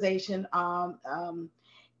this organization,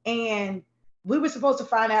 and we were supposed to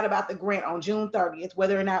find out about the grant on June 30th,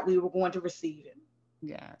 whether or not we were going to receive it.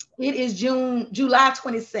 Yeah. It is July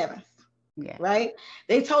 27th. Yeah. Right.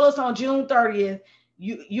 They told us on June 30th,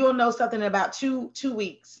 you'll know something in about two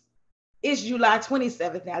weeks. It's July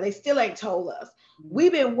 27th now. They still ain't told us.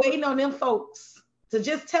 We've been waiting on them folks to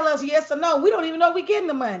just tell us yes or no. We don't even know we're getting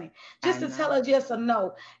the money, just to tell us yes or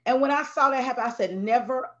no. And when I saw that happen, I said,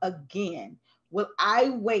 never again will I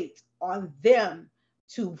wait on them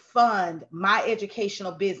to fund my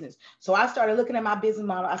educational business. So I started looking at my business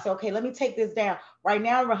model. I said, okay, let me take this down. Right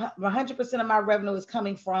now, 100% of my revenue is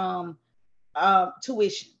coming from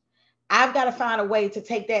tuition. I've got to find a way to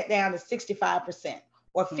take that down to 65%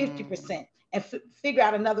 or 50% and figure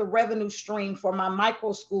out another revenue stream for my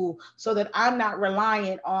micro school so that I'm not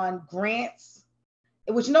reliant on grants,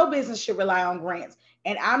 which no business should rely on grants.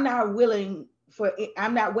 And I'm not waiting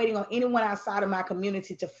on anyone outside of my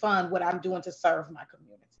community to fund what I'm doing to serve my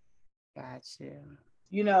community. Gotcha.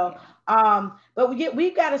 You know, but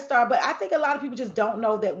we've got to start. But I think a lot of people just don't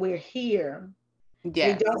know that we're here.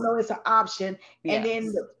 Yes. They don't know it's an option. Yes. And then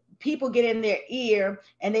the people get in their ear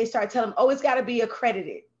and they start telling them, oh, it's got to be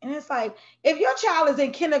accredited. And it's like, if your child is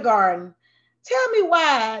in kindergarten, tell me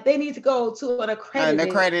why they need to go to an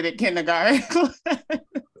accredited kindergarten.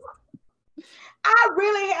 I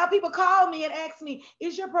really have people call me and ask me,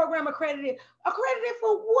 is your program accredited? Accredited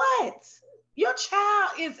for what? Your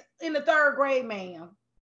child is in the 3rd grade, ma'am.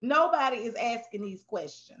 Nobody is asking these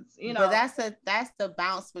questions, you know. But that's the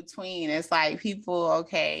bounce between. It's like people,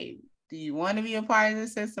 okay, do you want to be a part of the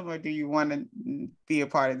system or do you want to be a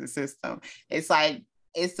part of the system? It's like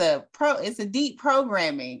it's a deep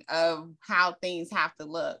programming of how things have to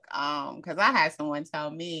look. Because I had someone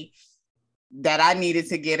tell me that I needed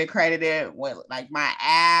to get accredited with like my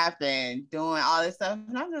app and doing all this stuff.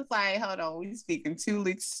 And I'm just like, hold on, we speaking two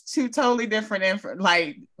totally different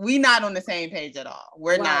like we not on the same page at all.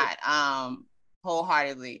 We're right. Not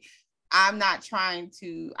wholeheartedly. I'm not I'm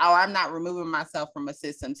not removing myself from a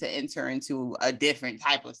system to enter into a different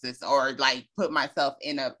type of system or like put myself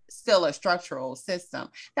in still a structural system.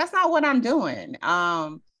 That's not what I'm doing.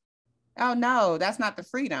 Oh no, that's not the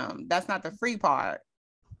freedom. That's not the free part.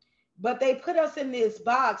 But they put us in this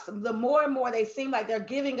box. The more and more they seem like they're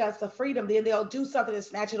giving us the freedom, then they'll do something to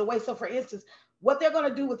snatch it away. So for instance, what they're going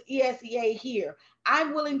to do with ESEA here,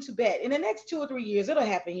 I'm willing to bet in the next 2 or 3 years, it'll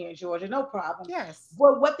happen here in Georgia, no problem. Yes.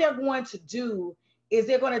 But what they're going to do is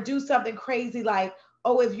they're going to do something crazy like,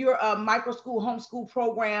 oh, if you're a microschool homeschool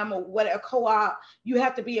program or what, a co-op, you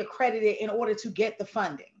have to be accredited in order to get the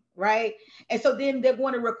funding, right? And so then they're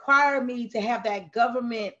going to require me to have that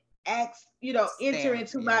government enter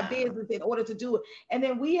into my business in order to do it. And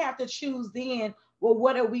then we have to choose then, well,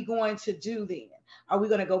 what are we going to do then? Are we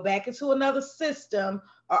going to go back into another system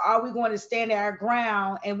or are we going to stand our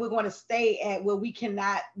ground and we're going to stay at where we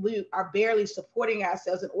are barely supporting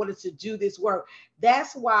ourselves in order to do this work?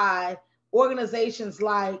 That's why organizations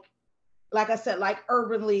like I said, like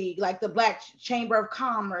Urban League, like the Black Chamber of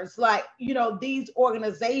Commerce, like, these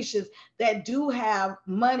organizations that do have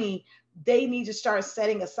money, they need to start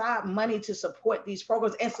setting aside money to support these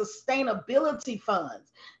programs and sustainability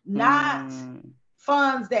funds, not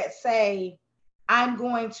funds that say, I'm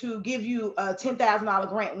going to give you a $10,000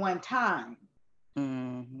 grant one time.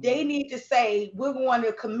 They need to say, we're going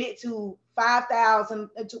to commit to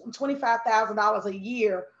 $25,000 a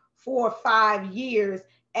year for 5 years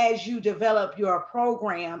as you develop your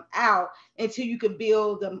program out until you can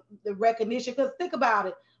build the recognition. Because think about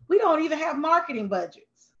it, we don't even have marketing budgets.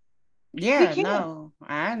 Yeah, no,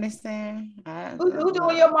 I understand. Who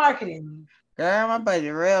doing your marketing? Girl, my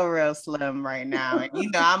budget real slim right now.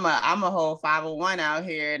 And I'm a whole 501 out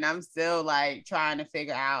here and I'm still like trying to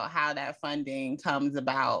figure out how that funding comes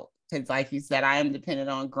about. Cause like you said, I am dependent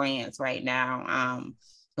on grants right now.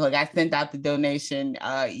 Look, I sent out the donation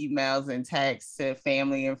emails and texts to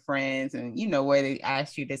family and friends and where they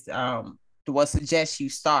ask you this what suggest you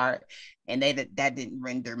start. And that didn't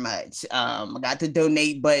render much. I got the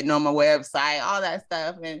donate button on my website, all that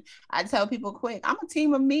stuff. And I tell people quick, I'm a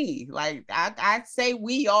team of me. Like I say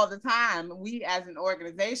we all the time, we as an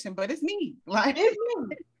organization, but it's me. Like it's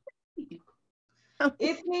me.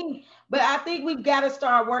 It's me, but I think we've got to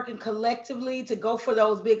start working collectively to go for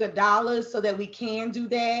those bigger dollars so that we can do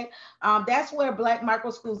that. That's where Black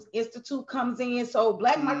Microschools Institute comes in. So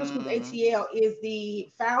Black Microschools Mm, ATL is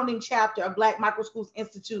the founding chapter of Black Microschools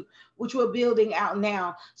Institute, which we're building out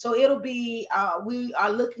now. So it'll be, we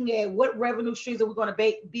are looking at what revenue streams are we going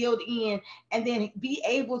to build in, and then be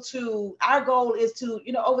able to, our goal is to,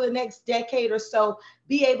 over the next decade or so,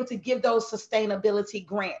 be able to give those sustainability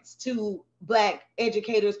grants to Black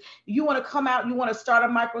educators. You want to come out, you want to start a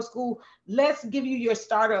micro school, let's give you your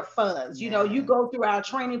startup funds. You yeah. go through our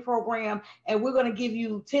training program, and we're going to give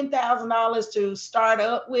you $10,000 to start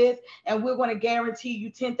up with, and we're going to guarantee you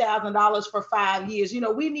 $10,000 for 5 years.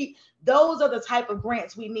 We need, those are the type of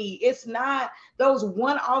grants we need. It's not those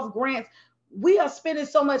one-off grants. We are spending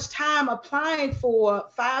so much time applying for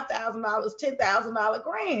 $5,000, $10,000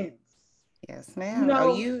 grants. Yes, You ma'am. Oh,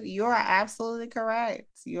 know, you are absolutely correct.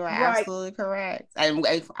 You are right. absolutely correct. And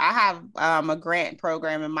I have a grant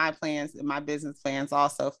program in my plans, in my business plans,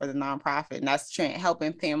 also for the nonprofit, and that's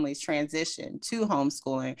helping families transition to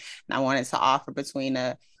homeschooling. And I wanted to offer between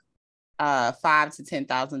a $5,000 to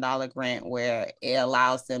 $10,000 grant where it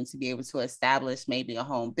allows them to be able to establish maybe a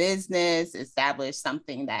home business, establish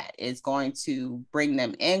something that is going to bring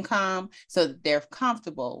them income so that they're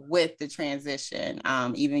comfortable with the transition,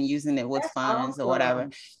 even using it with That's funds or whatever.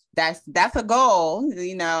 awesome. That's a goal.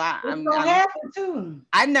 It's gonna happen too.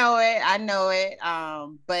 I know it. I know it.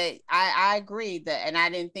 But I agree that, and I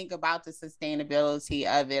didn't think about the sustainability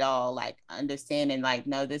of it all, like understanding, like,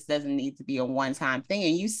 no, this doesn't need to be a one-time thing.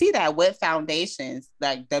 And you see that with foundations,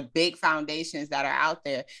 like the big foundations that are out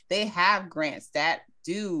there, they have grants that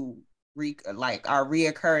do are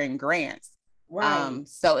reoccurring grants. Right.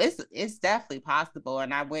 So it's definitely possible.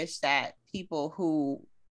 And I wish that people who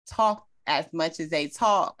talk as much as they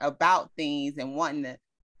talk about things and wanting to,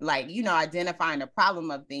 identifying the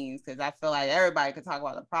problem of things, because I feel like everybody could talk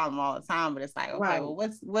about the problem all the time, but it's like, okay, Right. well,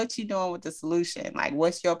 what you doing with the solution? Like,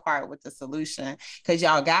 what's your part with the solution? Because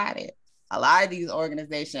y'all got it. A lot of these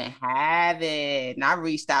organizations have it. And I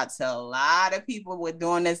reached out to a lot of people with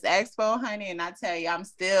doing this expo, honey, and I tell you, I'm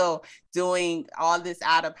still doing all this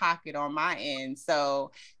out of pocket on my end.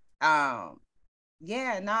 So,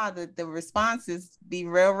 yeah, no, the responses be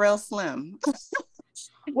real slim.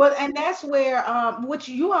 Well, and that's where what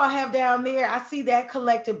you all have down there. I see that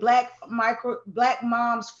collective Black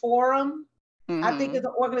Moms Forum. I think Mm-hmm. it's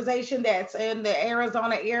an organization that's in the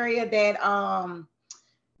Arizona area that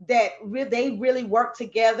they really work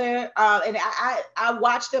together. And I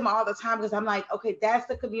watch them all the time because I'm like, okay, that's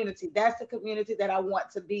the community. That's the community that I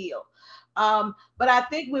want to build. But I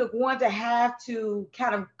think we're going to have to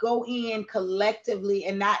kind of go in collectively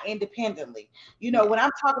and not independently. Yeah. When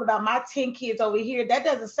I'm talking about my 10 kids over here, that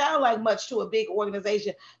doesn't sound like much to a big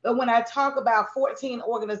organization. But when I talk about 14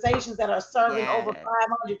 organizations that are serving over Yeah.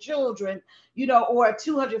 500 children, or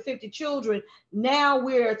 250 children, now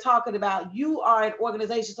we're talking about, you are an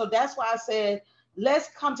organization. So that's why I said, let's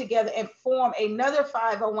come together and form another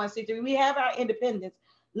 501c3. We have our independence.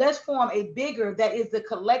 Let's form a bigger, that is the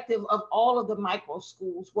collective of all of the micro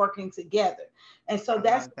schools working together. And so I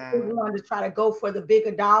that's love what we that. wanted to try to go for, the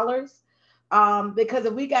bigger dollars. Because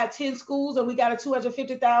if we got 10 schools and we got a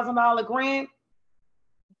 $250,000 grant,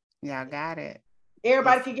 Y'all got it.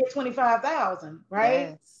 everybody It's can get 25,000, right?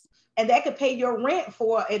 yes. And that could pay your rent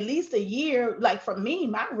for at least a year. Like for me,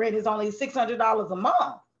 my rent is only $600 a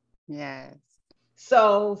month. Yes.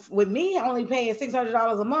 So with me only paying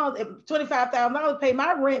 $600 a month, $25,000 pay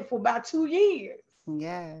my rent for about 2 years.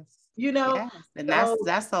 Yes. You know, Yes. And so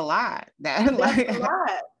that's a lot. That that's a like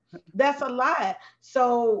lot. That's a lot.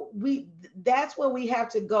 So that's where we have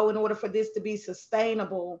to go in order for this to be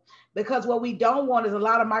sustainable. Because what we don't want is a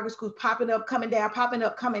lot of micro schools popping up, coming down, popping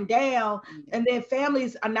up, coming down, and then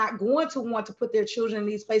families are not going to want to put their children in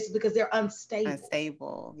these places because they're unstable.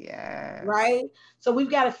 unstable. Yes. Right? So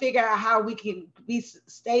we've got to figure out how we can be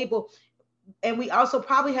stable, and we also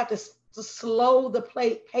probably have to slow the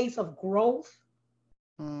pace of growth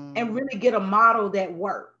and Mm, really get a model that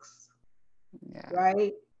works. yeah.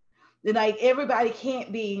 Right? Like everybody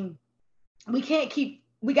can't be, we can't keep,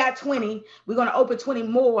 we got 20, we're going to open 20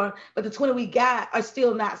 more, but the 20 we got are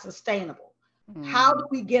still not sustainable. How do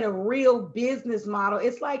Mm. we get a real business model?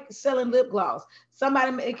 It's like selling lip gloss.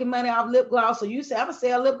 Somebody making money off lip gloss, so you say, I'm gonna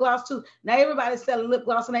sell lip gloss too. Now everybody's selling lip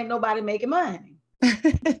gloss and ain't nobody making money.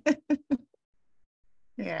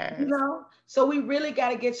 Yes. So we really got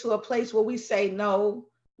to get to a place where we say, no,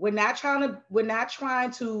 we're not trying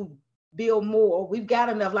to build more. We've got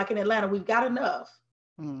enough. Like in Atlanta, we've got enough.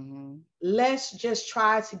 Mm-hmm. Let's just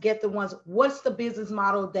try to get the ones. What's the business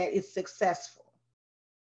model that is successful?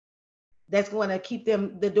 that's going to keep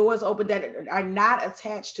them the doors open that are not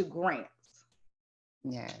attached to grants.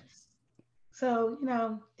 Yes. So,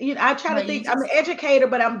 I try to But you think I'm just an educator,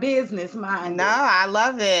 but I'm business no, minded. I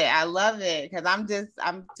love it. I love it because I'm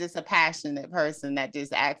just a passionate person that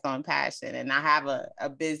just acts on passion. And I have a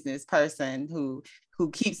business person who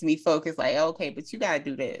keeps me focused, like, okay, but you gotta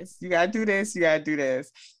do this, you gotta do this, you gotta do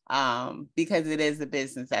this. Because it is a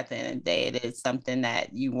business at the end of the day. It is something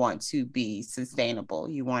that you want to be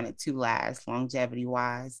sustainable. You want it to last longevity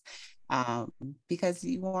wise. Um, because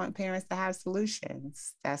you want parents to have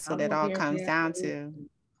solutions. That's I what it want all parents to comes have down to. solutions.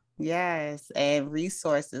 Yes, and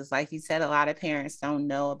resources. Like you said, a lot of parents don't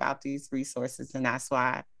know about these resources, and that's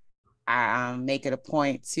why I make it a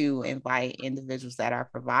point to invite individuals that are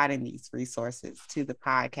providing these resources to the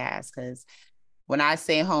podcast. Because when I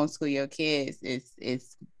say homeschool your kids,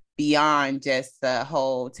 it's beyond just the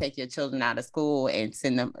whole take your children out of school and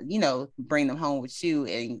send them, bring them home with you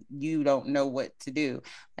and you don't know what to do.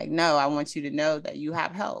 Like, no, I want you to know that you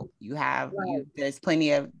have help. Right, There's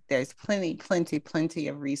plenty of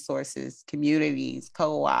resources, communities,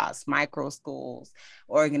 co-ops, micro schools,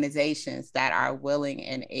 organizations that are willing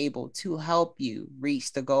and able to help you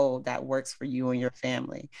reach the goal that works for you and your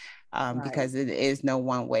family. right, Because it is no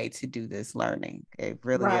one way to do this learning. It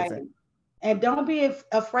really right. isn't. And don't be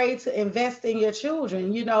afraid to invest in your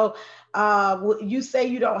children. You say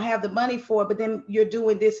you don't have the money for it, but then you're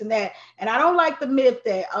doing this and that. And I don't like the myth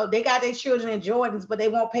that they got their children in Jordans, but they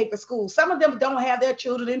won't pay for school. Some of them don't have their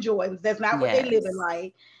children in Jordans. That's not what they live in Yes.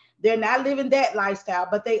 like. They're not living that lifestyle,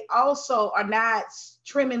 but they also are not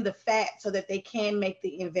trimming the fat so that they can make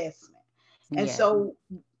the investment. And Yeah. so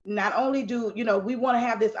not only do we want to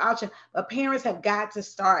have this option, but parents have got to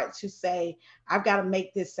start to say, I've got to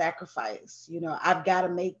make this sacrifice. I've got to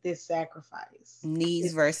make this sacrifice. Needs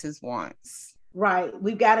It's versus wants. right.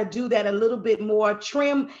 We've got to do that a little bit more.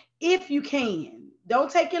 Trim if you can. Don't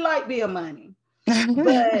take your light bill money,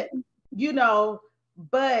 but you know,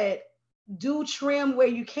 but do trim where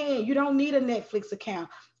you can. You don't need a Netflix account.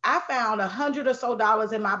 I found $100 or so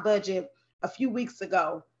in my budget a few weeks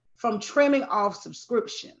ago from trimming off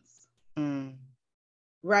subscriptions. Mm.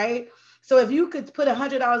 Right? So if you could put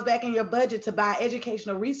 $100 back in your budget to buy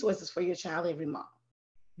educational resources for your child every month,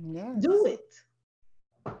 do Yes. it.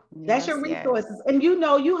 That's your Yes, yes. resources. And you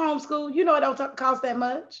homeschool, it don't cost that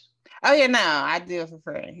much. Oh yeah, no, I do it for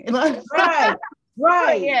free. Right, But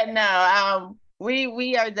right. yeah, no,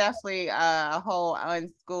 we are definitely a whole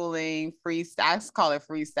unschooling freestyle. I just call it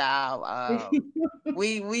freestyle.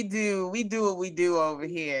 We do what we do over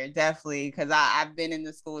here, definitely, because I've been in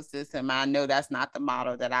the school system. I know that's not the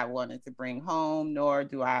model that I wanted to bring home, nor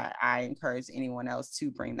do I encourage anyone else to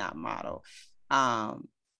bring that model. Um,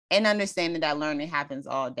 and understanding that learning happens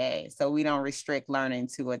all day. So we don't restrict learning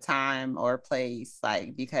to a time or place,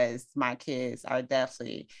 like, because my kids are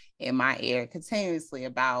definitely in my ear continuously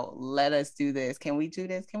about, let us do this. Can we do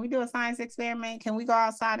this? Can we do a science experiment? Can we go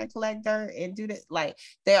outside and collect dirt and do this? Like,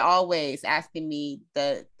 they're always asking me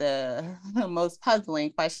the most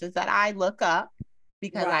puzzling questions that I look up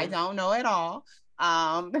because I Right. don't know it all.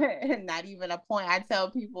 Not even a point. I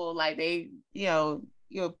tell people, like,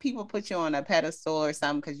 people put you on a pedestal or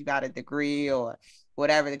something because you got a degree or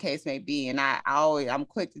whatever the case may be. And I'm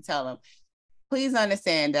quick to tell them, please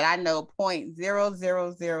understand that I know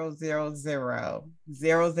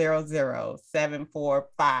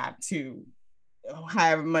 0.00000007452,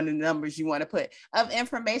 however many numbers you want to put, of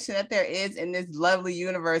information that there is in this lovely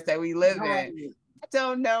universe that we live in. Right. I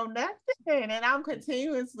don't know nothing. And I'm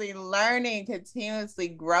continuously learning, continuously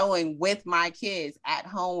growing with my kids at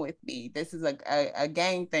home with me. This is a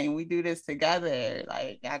gang thing. We do this together.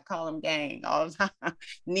 Like, I call them gang all the time.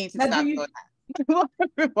 Need to Now do stop you doing that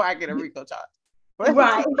before I get a RICO charge.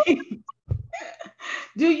 right.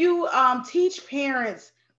 Do you teach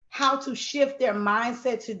parents how to shift their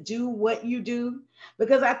mindset to do what you do?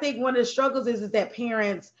 Because I think one of the struggles is that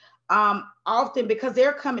parents often, because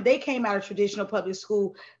they came out of traditional public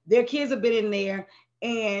school, their kids have been in there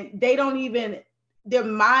and they don't even, their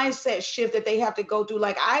mindset shift that they have to go through.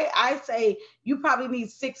 Like I say, you probably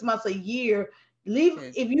need 6 months, a year.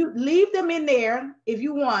 If you leave them in there, if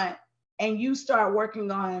you want, and you start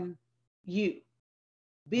working on you,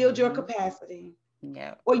 build your Mm-hmm. capacity,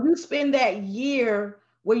 Yeah. or you spend that year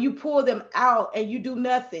where you pull them out and you do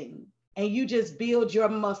nothing and you just build your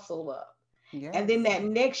muscle up. And then Yes. that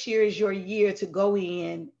next year is your year to go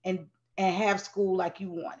in and have school like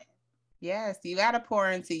you want it. Yes, you got to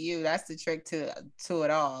pour into you. That's the trick to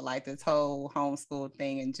it all. Like, this whole homeschool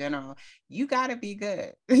thing in general, you got to be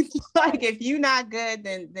good. Like, if you're not good,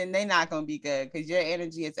 then they're not going to be good, because your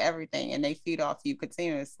energy is everything and they feed off you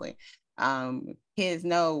continuously. Kids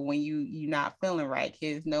know when you're not feeling right.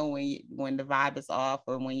 Kids know when the vibe is off,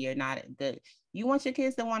 or when you're not the, you want your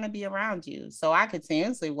kids to want to be around you. So I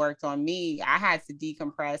continuously worked on me. I had to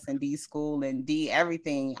decompress and de-school and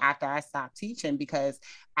everything after I stopped teaching, because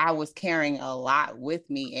I was carrying a lot with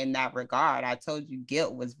me in that regard. I told you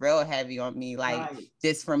guilt was real heavy on me, like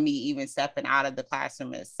just from me even stepping out of the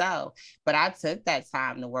classroom itself. But I took that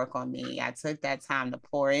time to work on me. I took that time to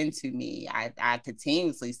pour into me. I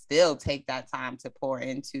continuously still take that time to pour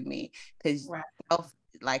into me, because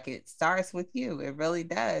like it starts with you. It really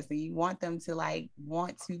does. And you want them to like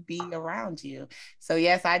want to be around you. So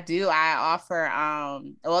yes, I do. I offer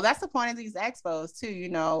well, that's the point of these expos too,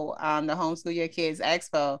 the Homeschool Your Kids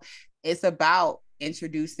Expo. It's about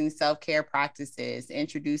introducing self-care practices,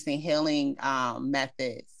 introducing healing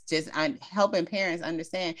methods, just helping parents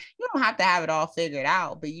understand you don't have to have it all figured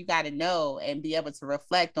out, but you got to know and be able to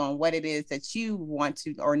reflect on what it is that you want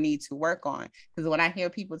to or need to work on. Because when I hear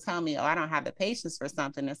people tell me, oh, I don't have the patience for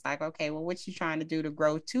something, it's like, okay, well, what you trying to do to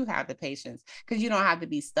grow to have the patience? Because you don't have to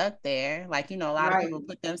be stuck there. Like, a lot of people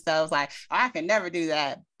put themselves like, oh, I can never do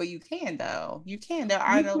that. But you can, though. You can. There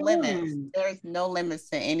are no limits. There's no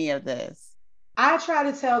limits to any of this. I try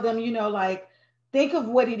to tell them, like, think of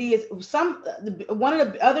what it is. One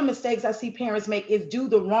of the other mistakes I see parents make is do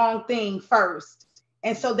the wrong thing first.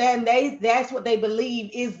 And so then that's what they believe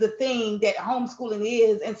is the thing that homeschooling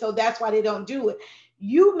is. And so that's why they don't do it.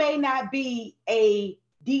 You may not be a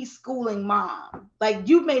deschooling mom. Like,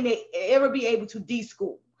 you may not ever be able to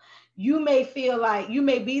deschool. You may feel like you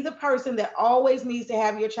may be the person that always needs to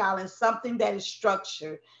have your child in something that is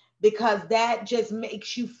structured, because that just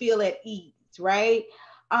makes you feel at ease, right?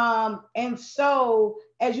 And so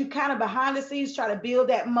as you kind of behind the scenes try to build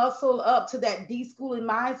that muscle up to that deschooling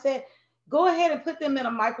mindset, go ahead and put them in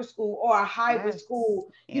a microschool or a hybrid school.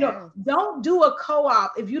 Don't do a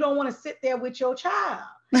co-op if you don't want to sit there with your child.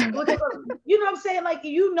 You know what I'm saying? Like,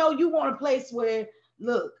 you want a place where,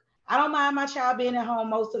 look, I don't mind my child being at home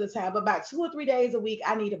most of the time, but about 2 or 3 days a week,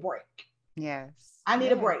 I need a break. Yes. I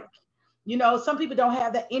need a break. Some people don't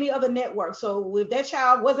have any other network. So if that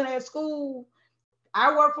child wasn't at school,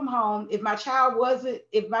 I work from home. If my child's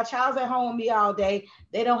at home with me all day,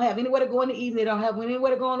 they don't have anywhere to go in the evening, they don't have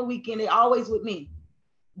anywhere to go on the weekend, they're always with me,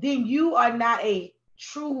 then you are not a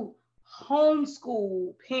true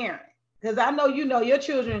homeschool parent. Because I know your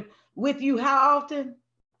children with you how often?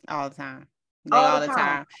 All the time. All the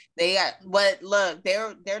time. They are, but look,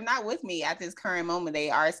 they're not with me at this current moment.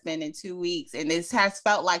 They are spending 2 weeks, and this has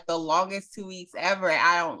felt like the longest 2 weeks ever.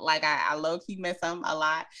 I low-key miss them a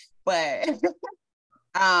lot, but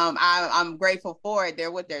I'm grateful for it.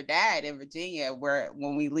 They're with their dad in Virginia, where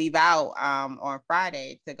when we leave out on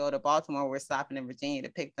Friday to go to Baltimore, we're stopping in Virginia to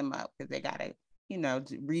pick them up, because they gotta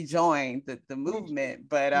rejoin the movement.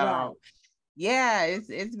 But yeah,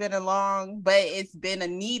 it's been a long, but it's been a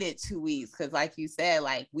needed 2 weeks, because like you said,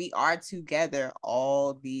 like, we are together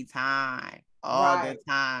all the time.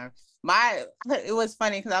 It was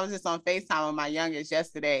funny because I was just on FaceTime with my youngest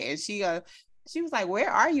yesterday, and she was like,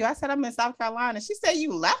 where are you? I said, I'm in South Carolina. She said,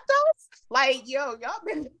 you left us? Like, yo, y'all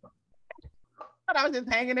been thought I was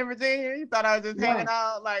just hanging in Virginia. You thought I was just hanging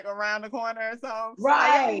out like around the corner or something.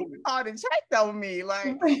 Right. Like, called and checked on me.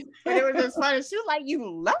 Like, but it was just funny. She was like, you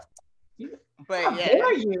left? But how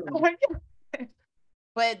dare you?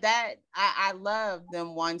 But that I love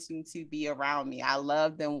them wanting to be around me. I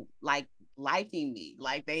love them liking me.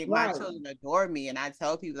 Like, my children adore me, and I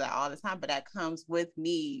tell people that all the time. But that comes with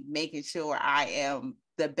me making sure I am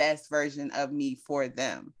the best version of me for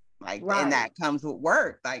them. Like, and that comes with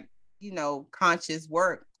work, like, conscious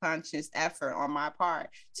work, conscious effort on my part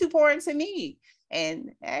to pour into me.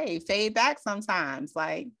 And hey, fade back sometimes.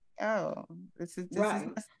 Like, oh, this is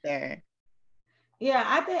necessary. Yeah,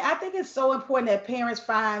 I think it's so important that parents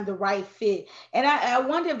find the right fit. And I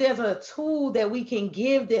wonder if there's a tool that we can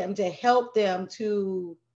give them to help them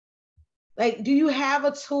to, like, do you have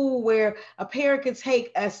a tool where a parent can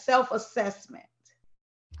take a self-assessment?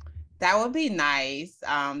 That would be nice.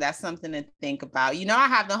 That's something to think about. I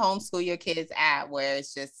have the Homeschool Your Kids app, where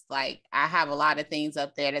it's just like, I have a lot of things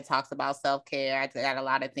up there that talks about self-care. I got a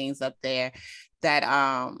lot of things up there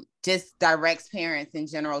that just directs parents in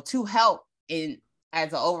general to help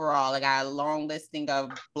as an overall. I got a long listing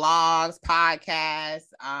of blogs, podcasts,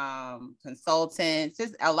 consultants,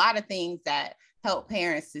 just a lot of things that help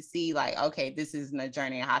parents to see, like, okay, this isn't a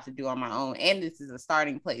journey I have to do on my own, and this is a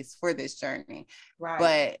starting place for this journey.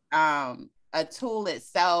 But a tool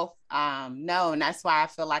itself, no. And that's why I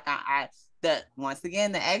feel like once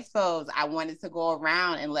again, the expos, I wanted to go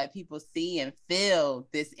around and let people see and feel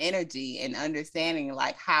this energy and understanding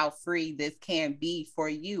like how free this can be for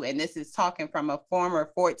you. And this is talking from a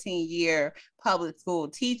former 14-year public school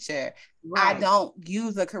teacher. Right. I don't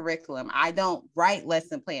use a curriculum. I don't write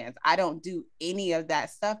lesson plans. I don't do any of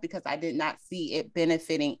that stuff because I did not see it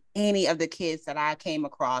benefiting any of the kids that I came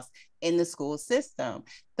across in the school system.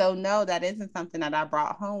 So no, that isn't something that I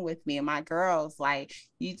brought home with me. And my girls, like,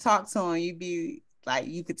 you talk to them, you be like,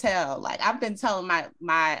 you could tell. Like, I've been telling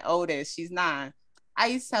my oldest, she's 9. I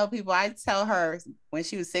used to tell people, I tell her when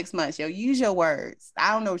she was 6 months, yo, use your words.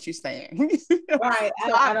 I don't know what you're saying. Right.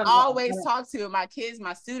 So I always talk to my kids,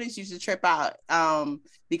 my students used to trip out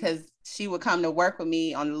because she would come to work with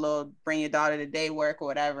me on the little bring your daughter to day work or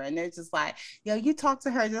whatever. And they're just like, yo, you talk to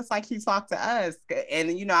her just like you talk to us.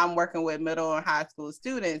 And, you know, I'm working with middle and high school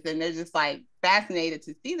students and they're just like fascinated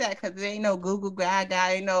to see that because there ain't no Google guy,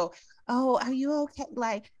 ain't no, oh, are you okay?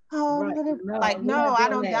 Like, oh, right. No, I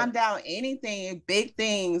don't dumb down anything, big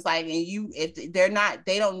things. Like, and if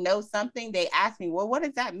they don't know something, they ask me, well, what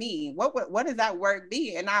does that mean? What does that word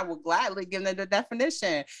be? And I will gladly give them the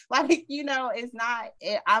definition. Like, you know,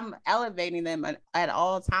 I'm elevating them at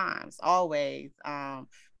all times, always.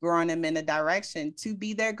 Growing them in a direction to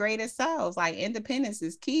be their greatest selves. Like, independence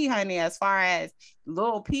is key, honey, as far as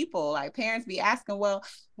little people. Like, parents be asking, well,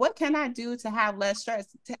 what can I do to have less stress?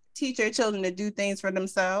 Teach your children to do things for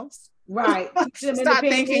themselves. Right. Stop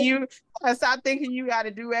thinking you got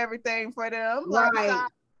to do everything for them. Right.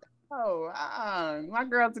 Like, my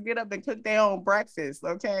girls would get up and cook their own breakfast.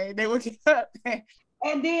 Okay, they would get up.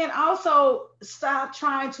 And then also stop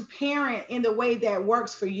trying to parent in the way that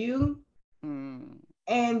works for you.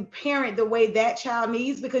 And parent the way that child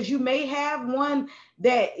needs, because you may have one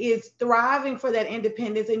that is thriving for that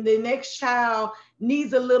independence and the next child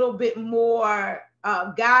needs a little bit more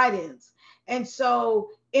guidance. And so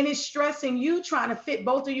it is stressing you trying to fit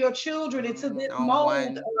both of your children into this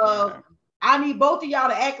mold of, I need both of y'all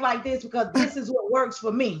to act like this because this is what works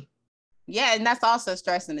for me. Yeah, and that's also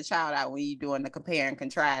stressing the child out when you're doing the compare and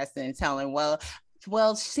contrast and telling, well,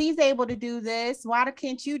 she's able to do this. Why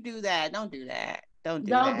can't you do that? Don't do that. Don't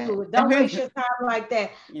do it. Don't waste your time like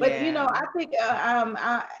that. But you know, I think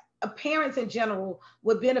parents in general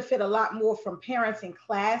would benefit a lot more from parenting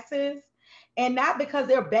classes, and not because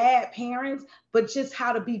they're bad parents, but just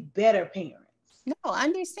how to be better parents. No,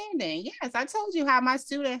 understanding. Yes, I told you how my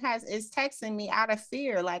student is texting me out of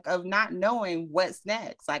fear, like of not knowing what's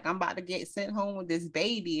next. Like, I'm about to get sent home with this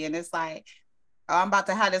baby, and it's like, oh, I'm about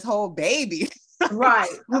to have this whole baby. Right.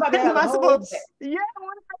 What am I supposed to do?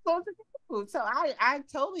 So I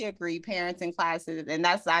totally agree, parenting classes. And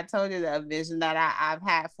I told you the vision that I've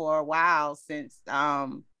had for a while since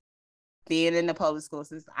being in the public school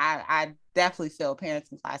system. I definitely feel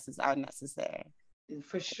parenting classes are necessary.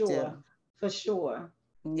 For sure. For sure.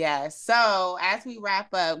 Yeah. So as we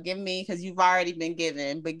wrap up, give me, because you've already been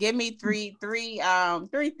given, but give me three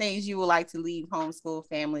things you would like to leave homeschool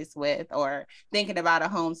families with, or thinking about a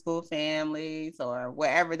homeschool families or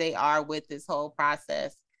wherever they are with this whole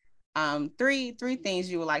process. Three things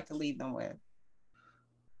you would like to leave them with.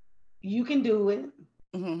 You can do it.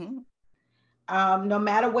 Mm-hmm. No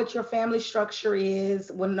matter what your family structure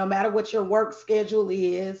is, no matter what your work schedule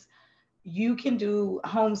is, you can do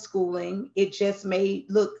homeschooling. It just may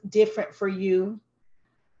look different for you.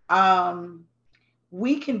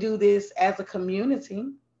 We can do this as a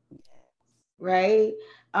community, right?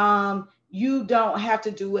 You don't have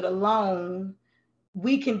to do it alone.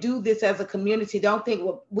 We can do this as a community. Don't think,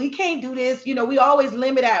 well, we can't do this. You know, we always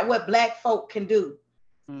limit at what Black folk can do.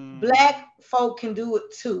 Black folk can do it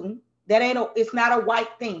too. It's not a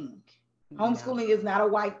white thing. Homeschooling is not a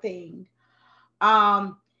white thing.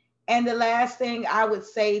 And the last thing I would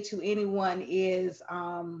say to anyone is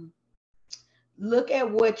look at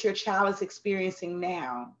what your child is experiencing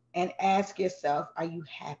now and ask yourself, are you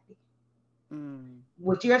happy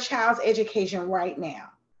with your child's education right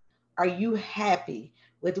now? Are you happy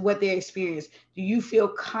with what they experience? Do you feel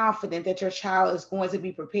confident that your child is going to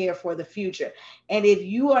be prepared for the future? And if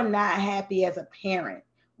you are not happy as a parent,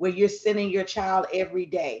 where you're sending your child every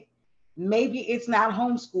day, maybe it's not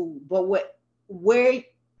homeschool, but where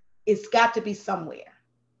it's got to be somewhere.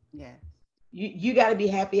 Yeah. You got to be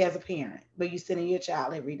happy as a parent, but you're sending your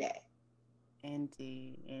child every day.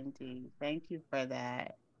 Indeed. Thank you for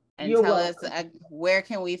that. And You're tell welcome. us, where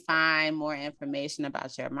can we find more information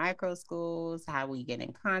about your micro schools? How we get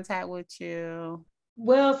in contact with you?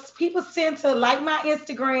 Well, people tend to like my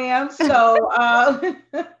Instagram, so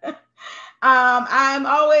I'm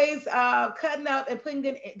always cutting up and putting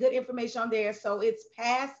good information on there. So it's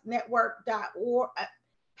passnetwork.org,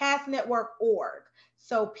 PASS Network org.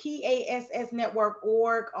 So PASS Network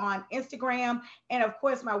org on Instagram. And of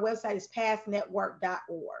course, my website is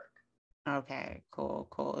passnetwork.org. Okay, cool,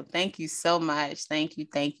 cool. Thank you so much. Thank you,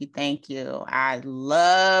 thank you, thank you. I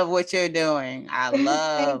love what you're doing. I Thank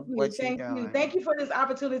love you. what you're Thank you. doing. Thank you for this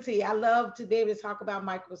opportunity. I love to be able to talk about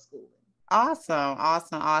microschooling. Awesome,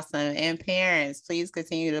 awesome, awesome. And parents, please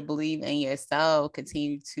continue to believe in yourself,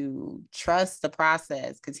 continue to trust the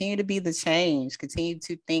process, continue to be the change, continue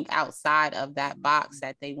to think outside of that box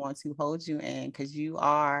that they want to hold you in, because you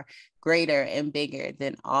are greater and bigger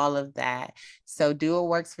than all of that. So do what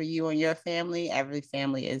works for you and your family. Every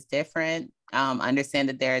family is different. Understand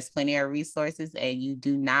that there is plenty of resources and you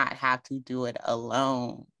do not have to do it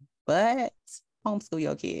alone, but homeschool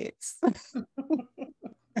your kids.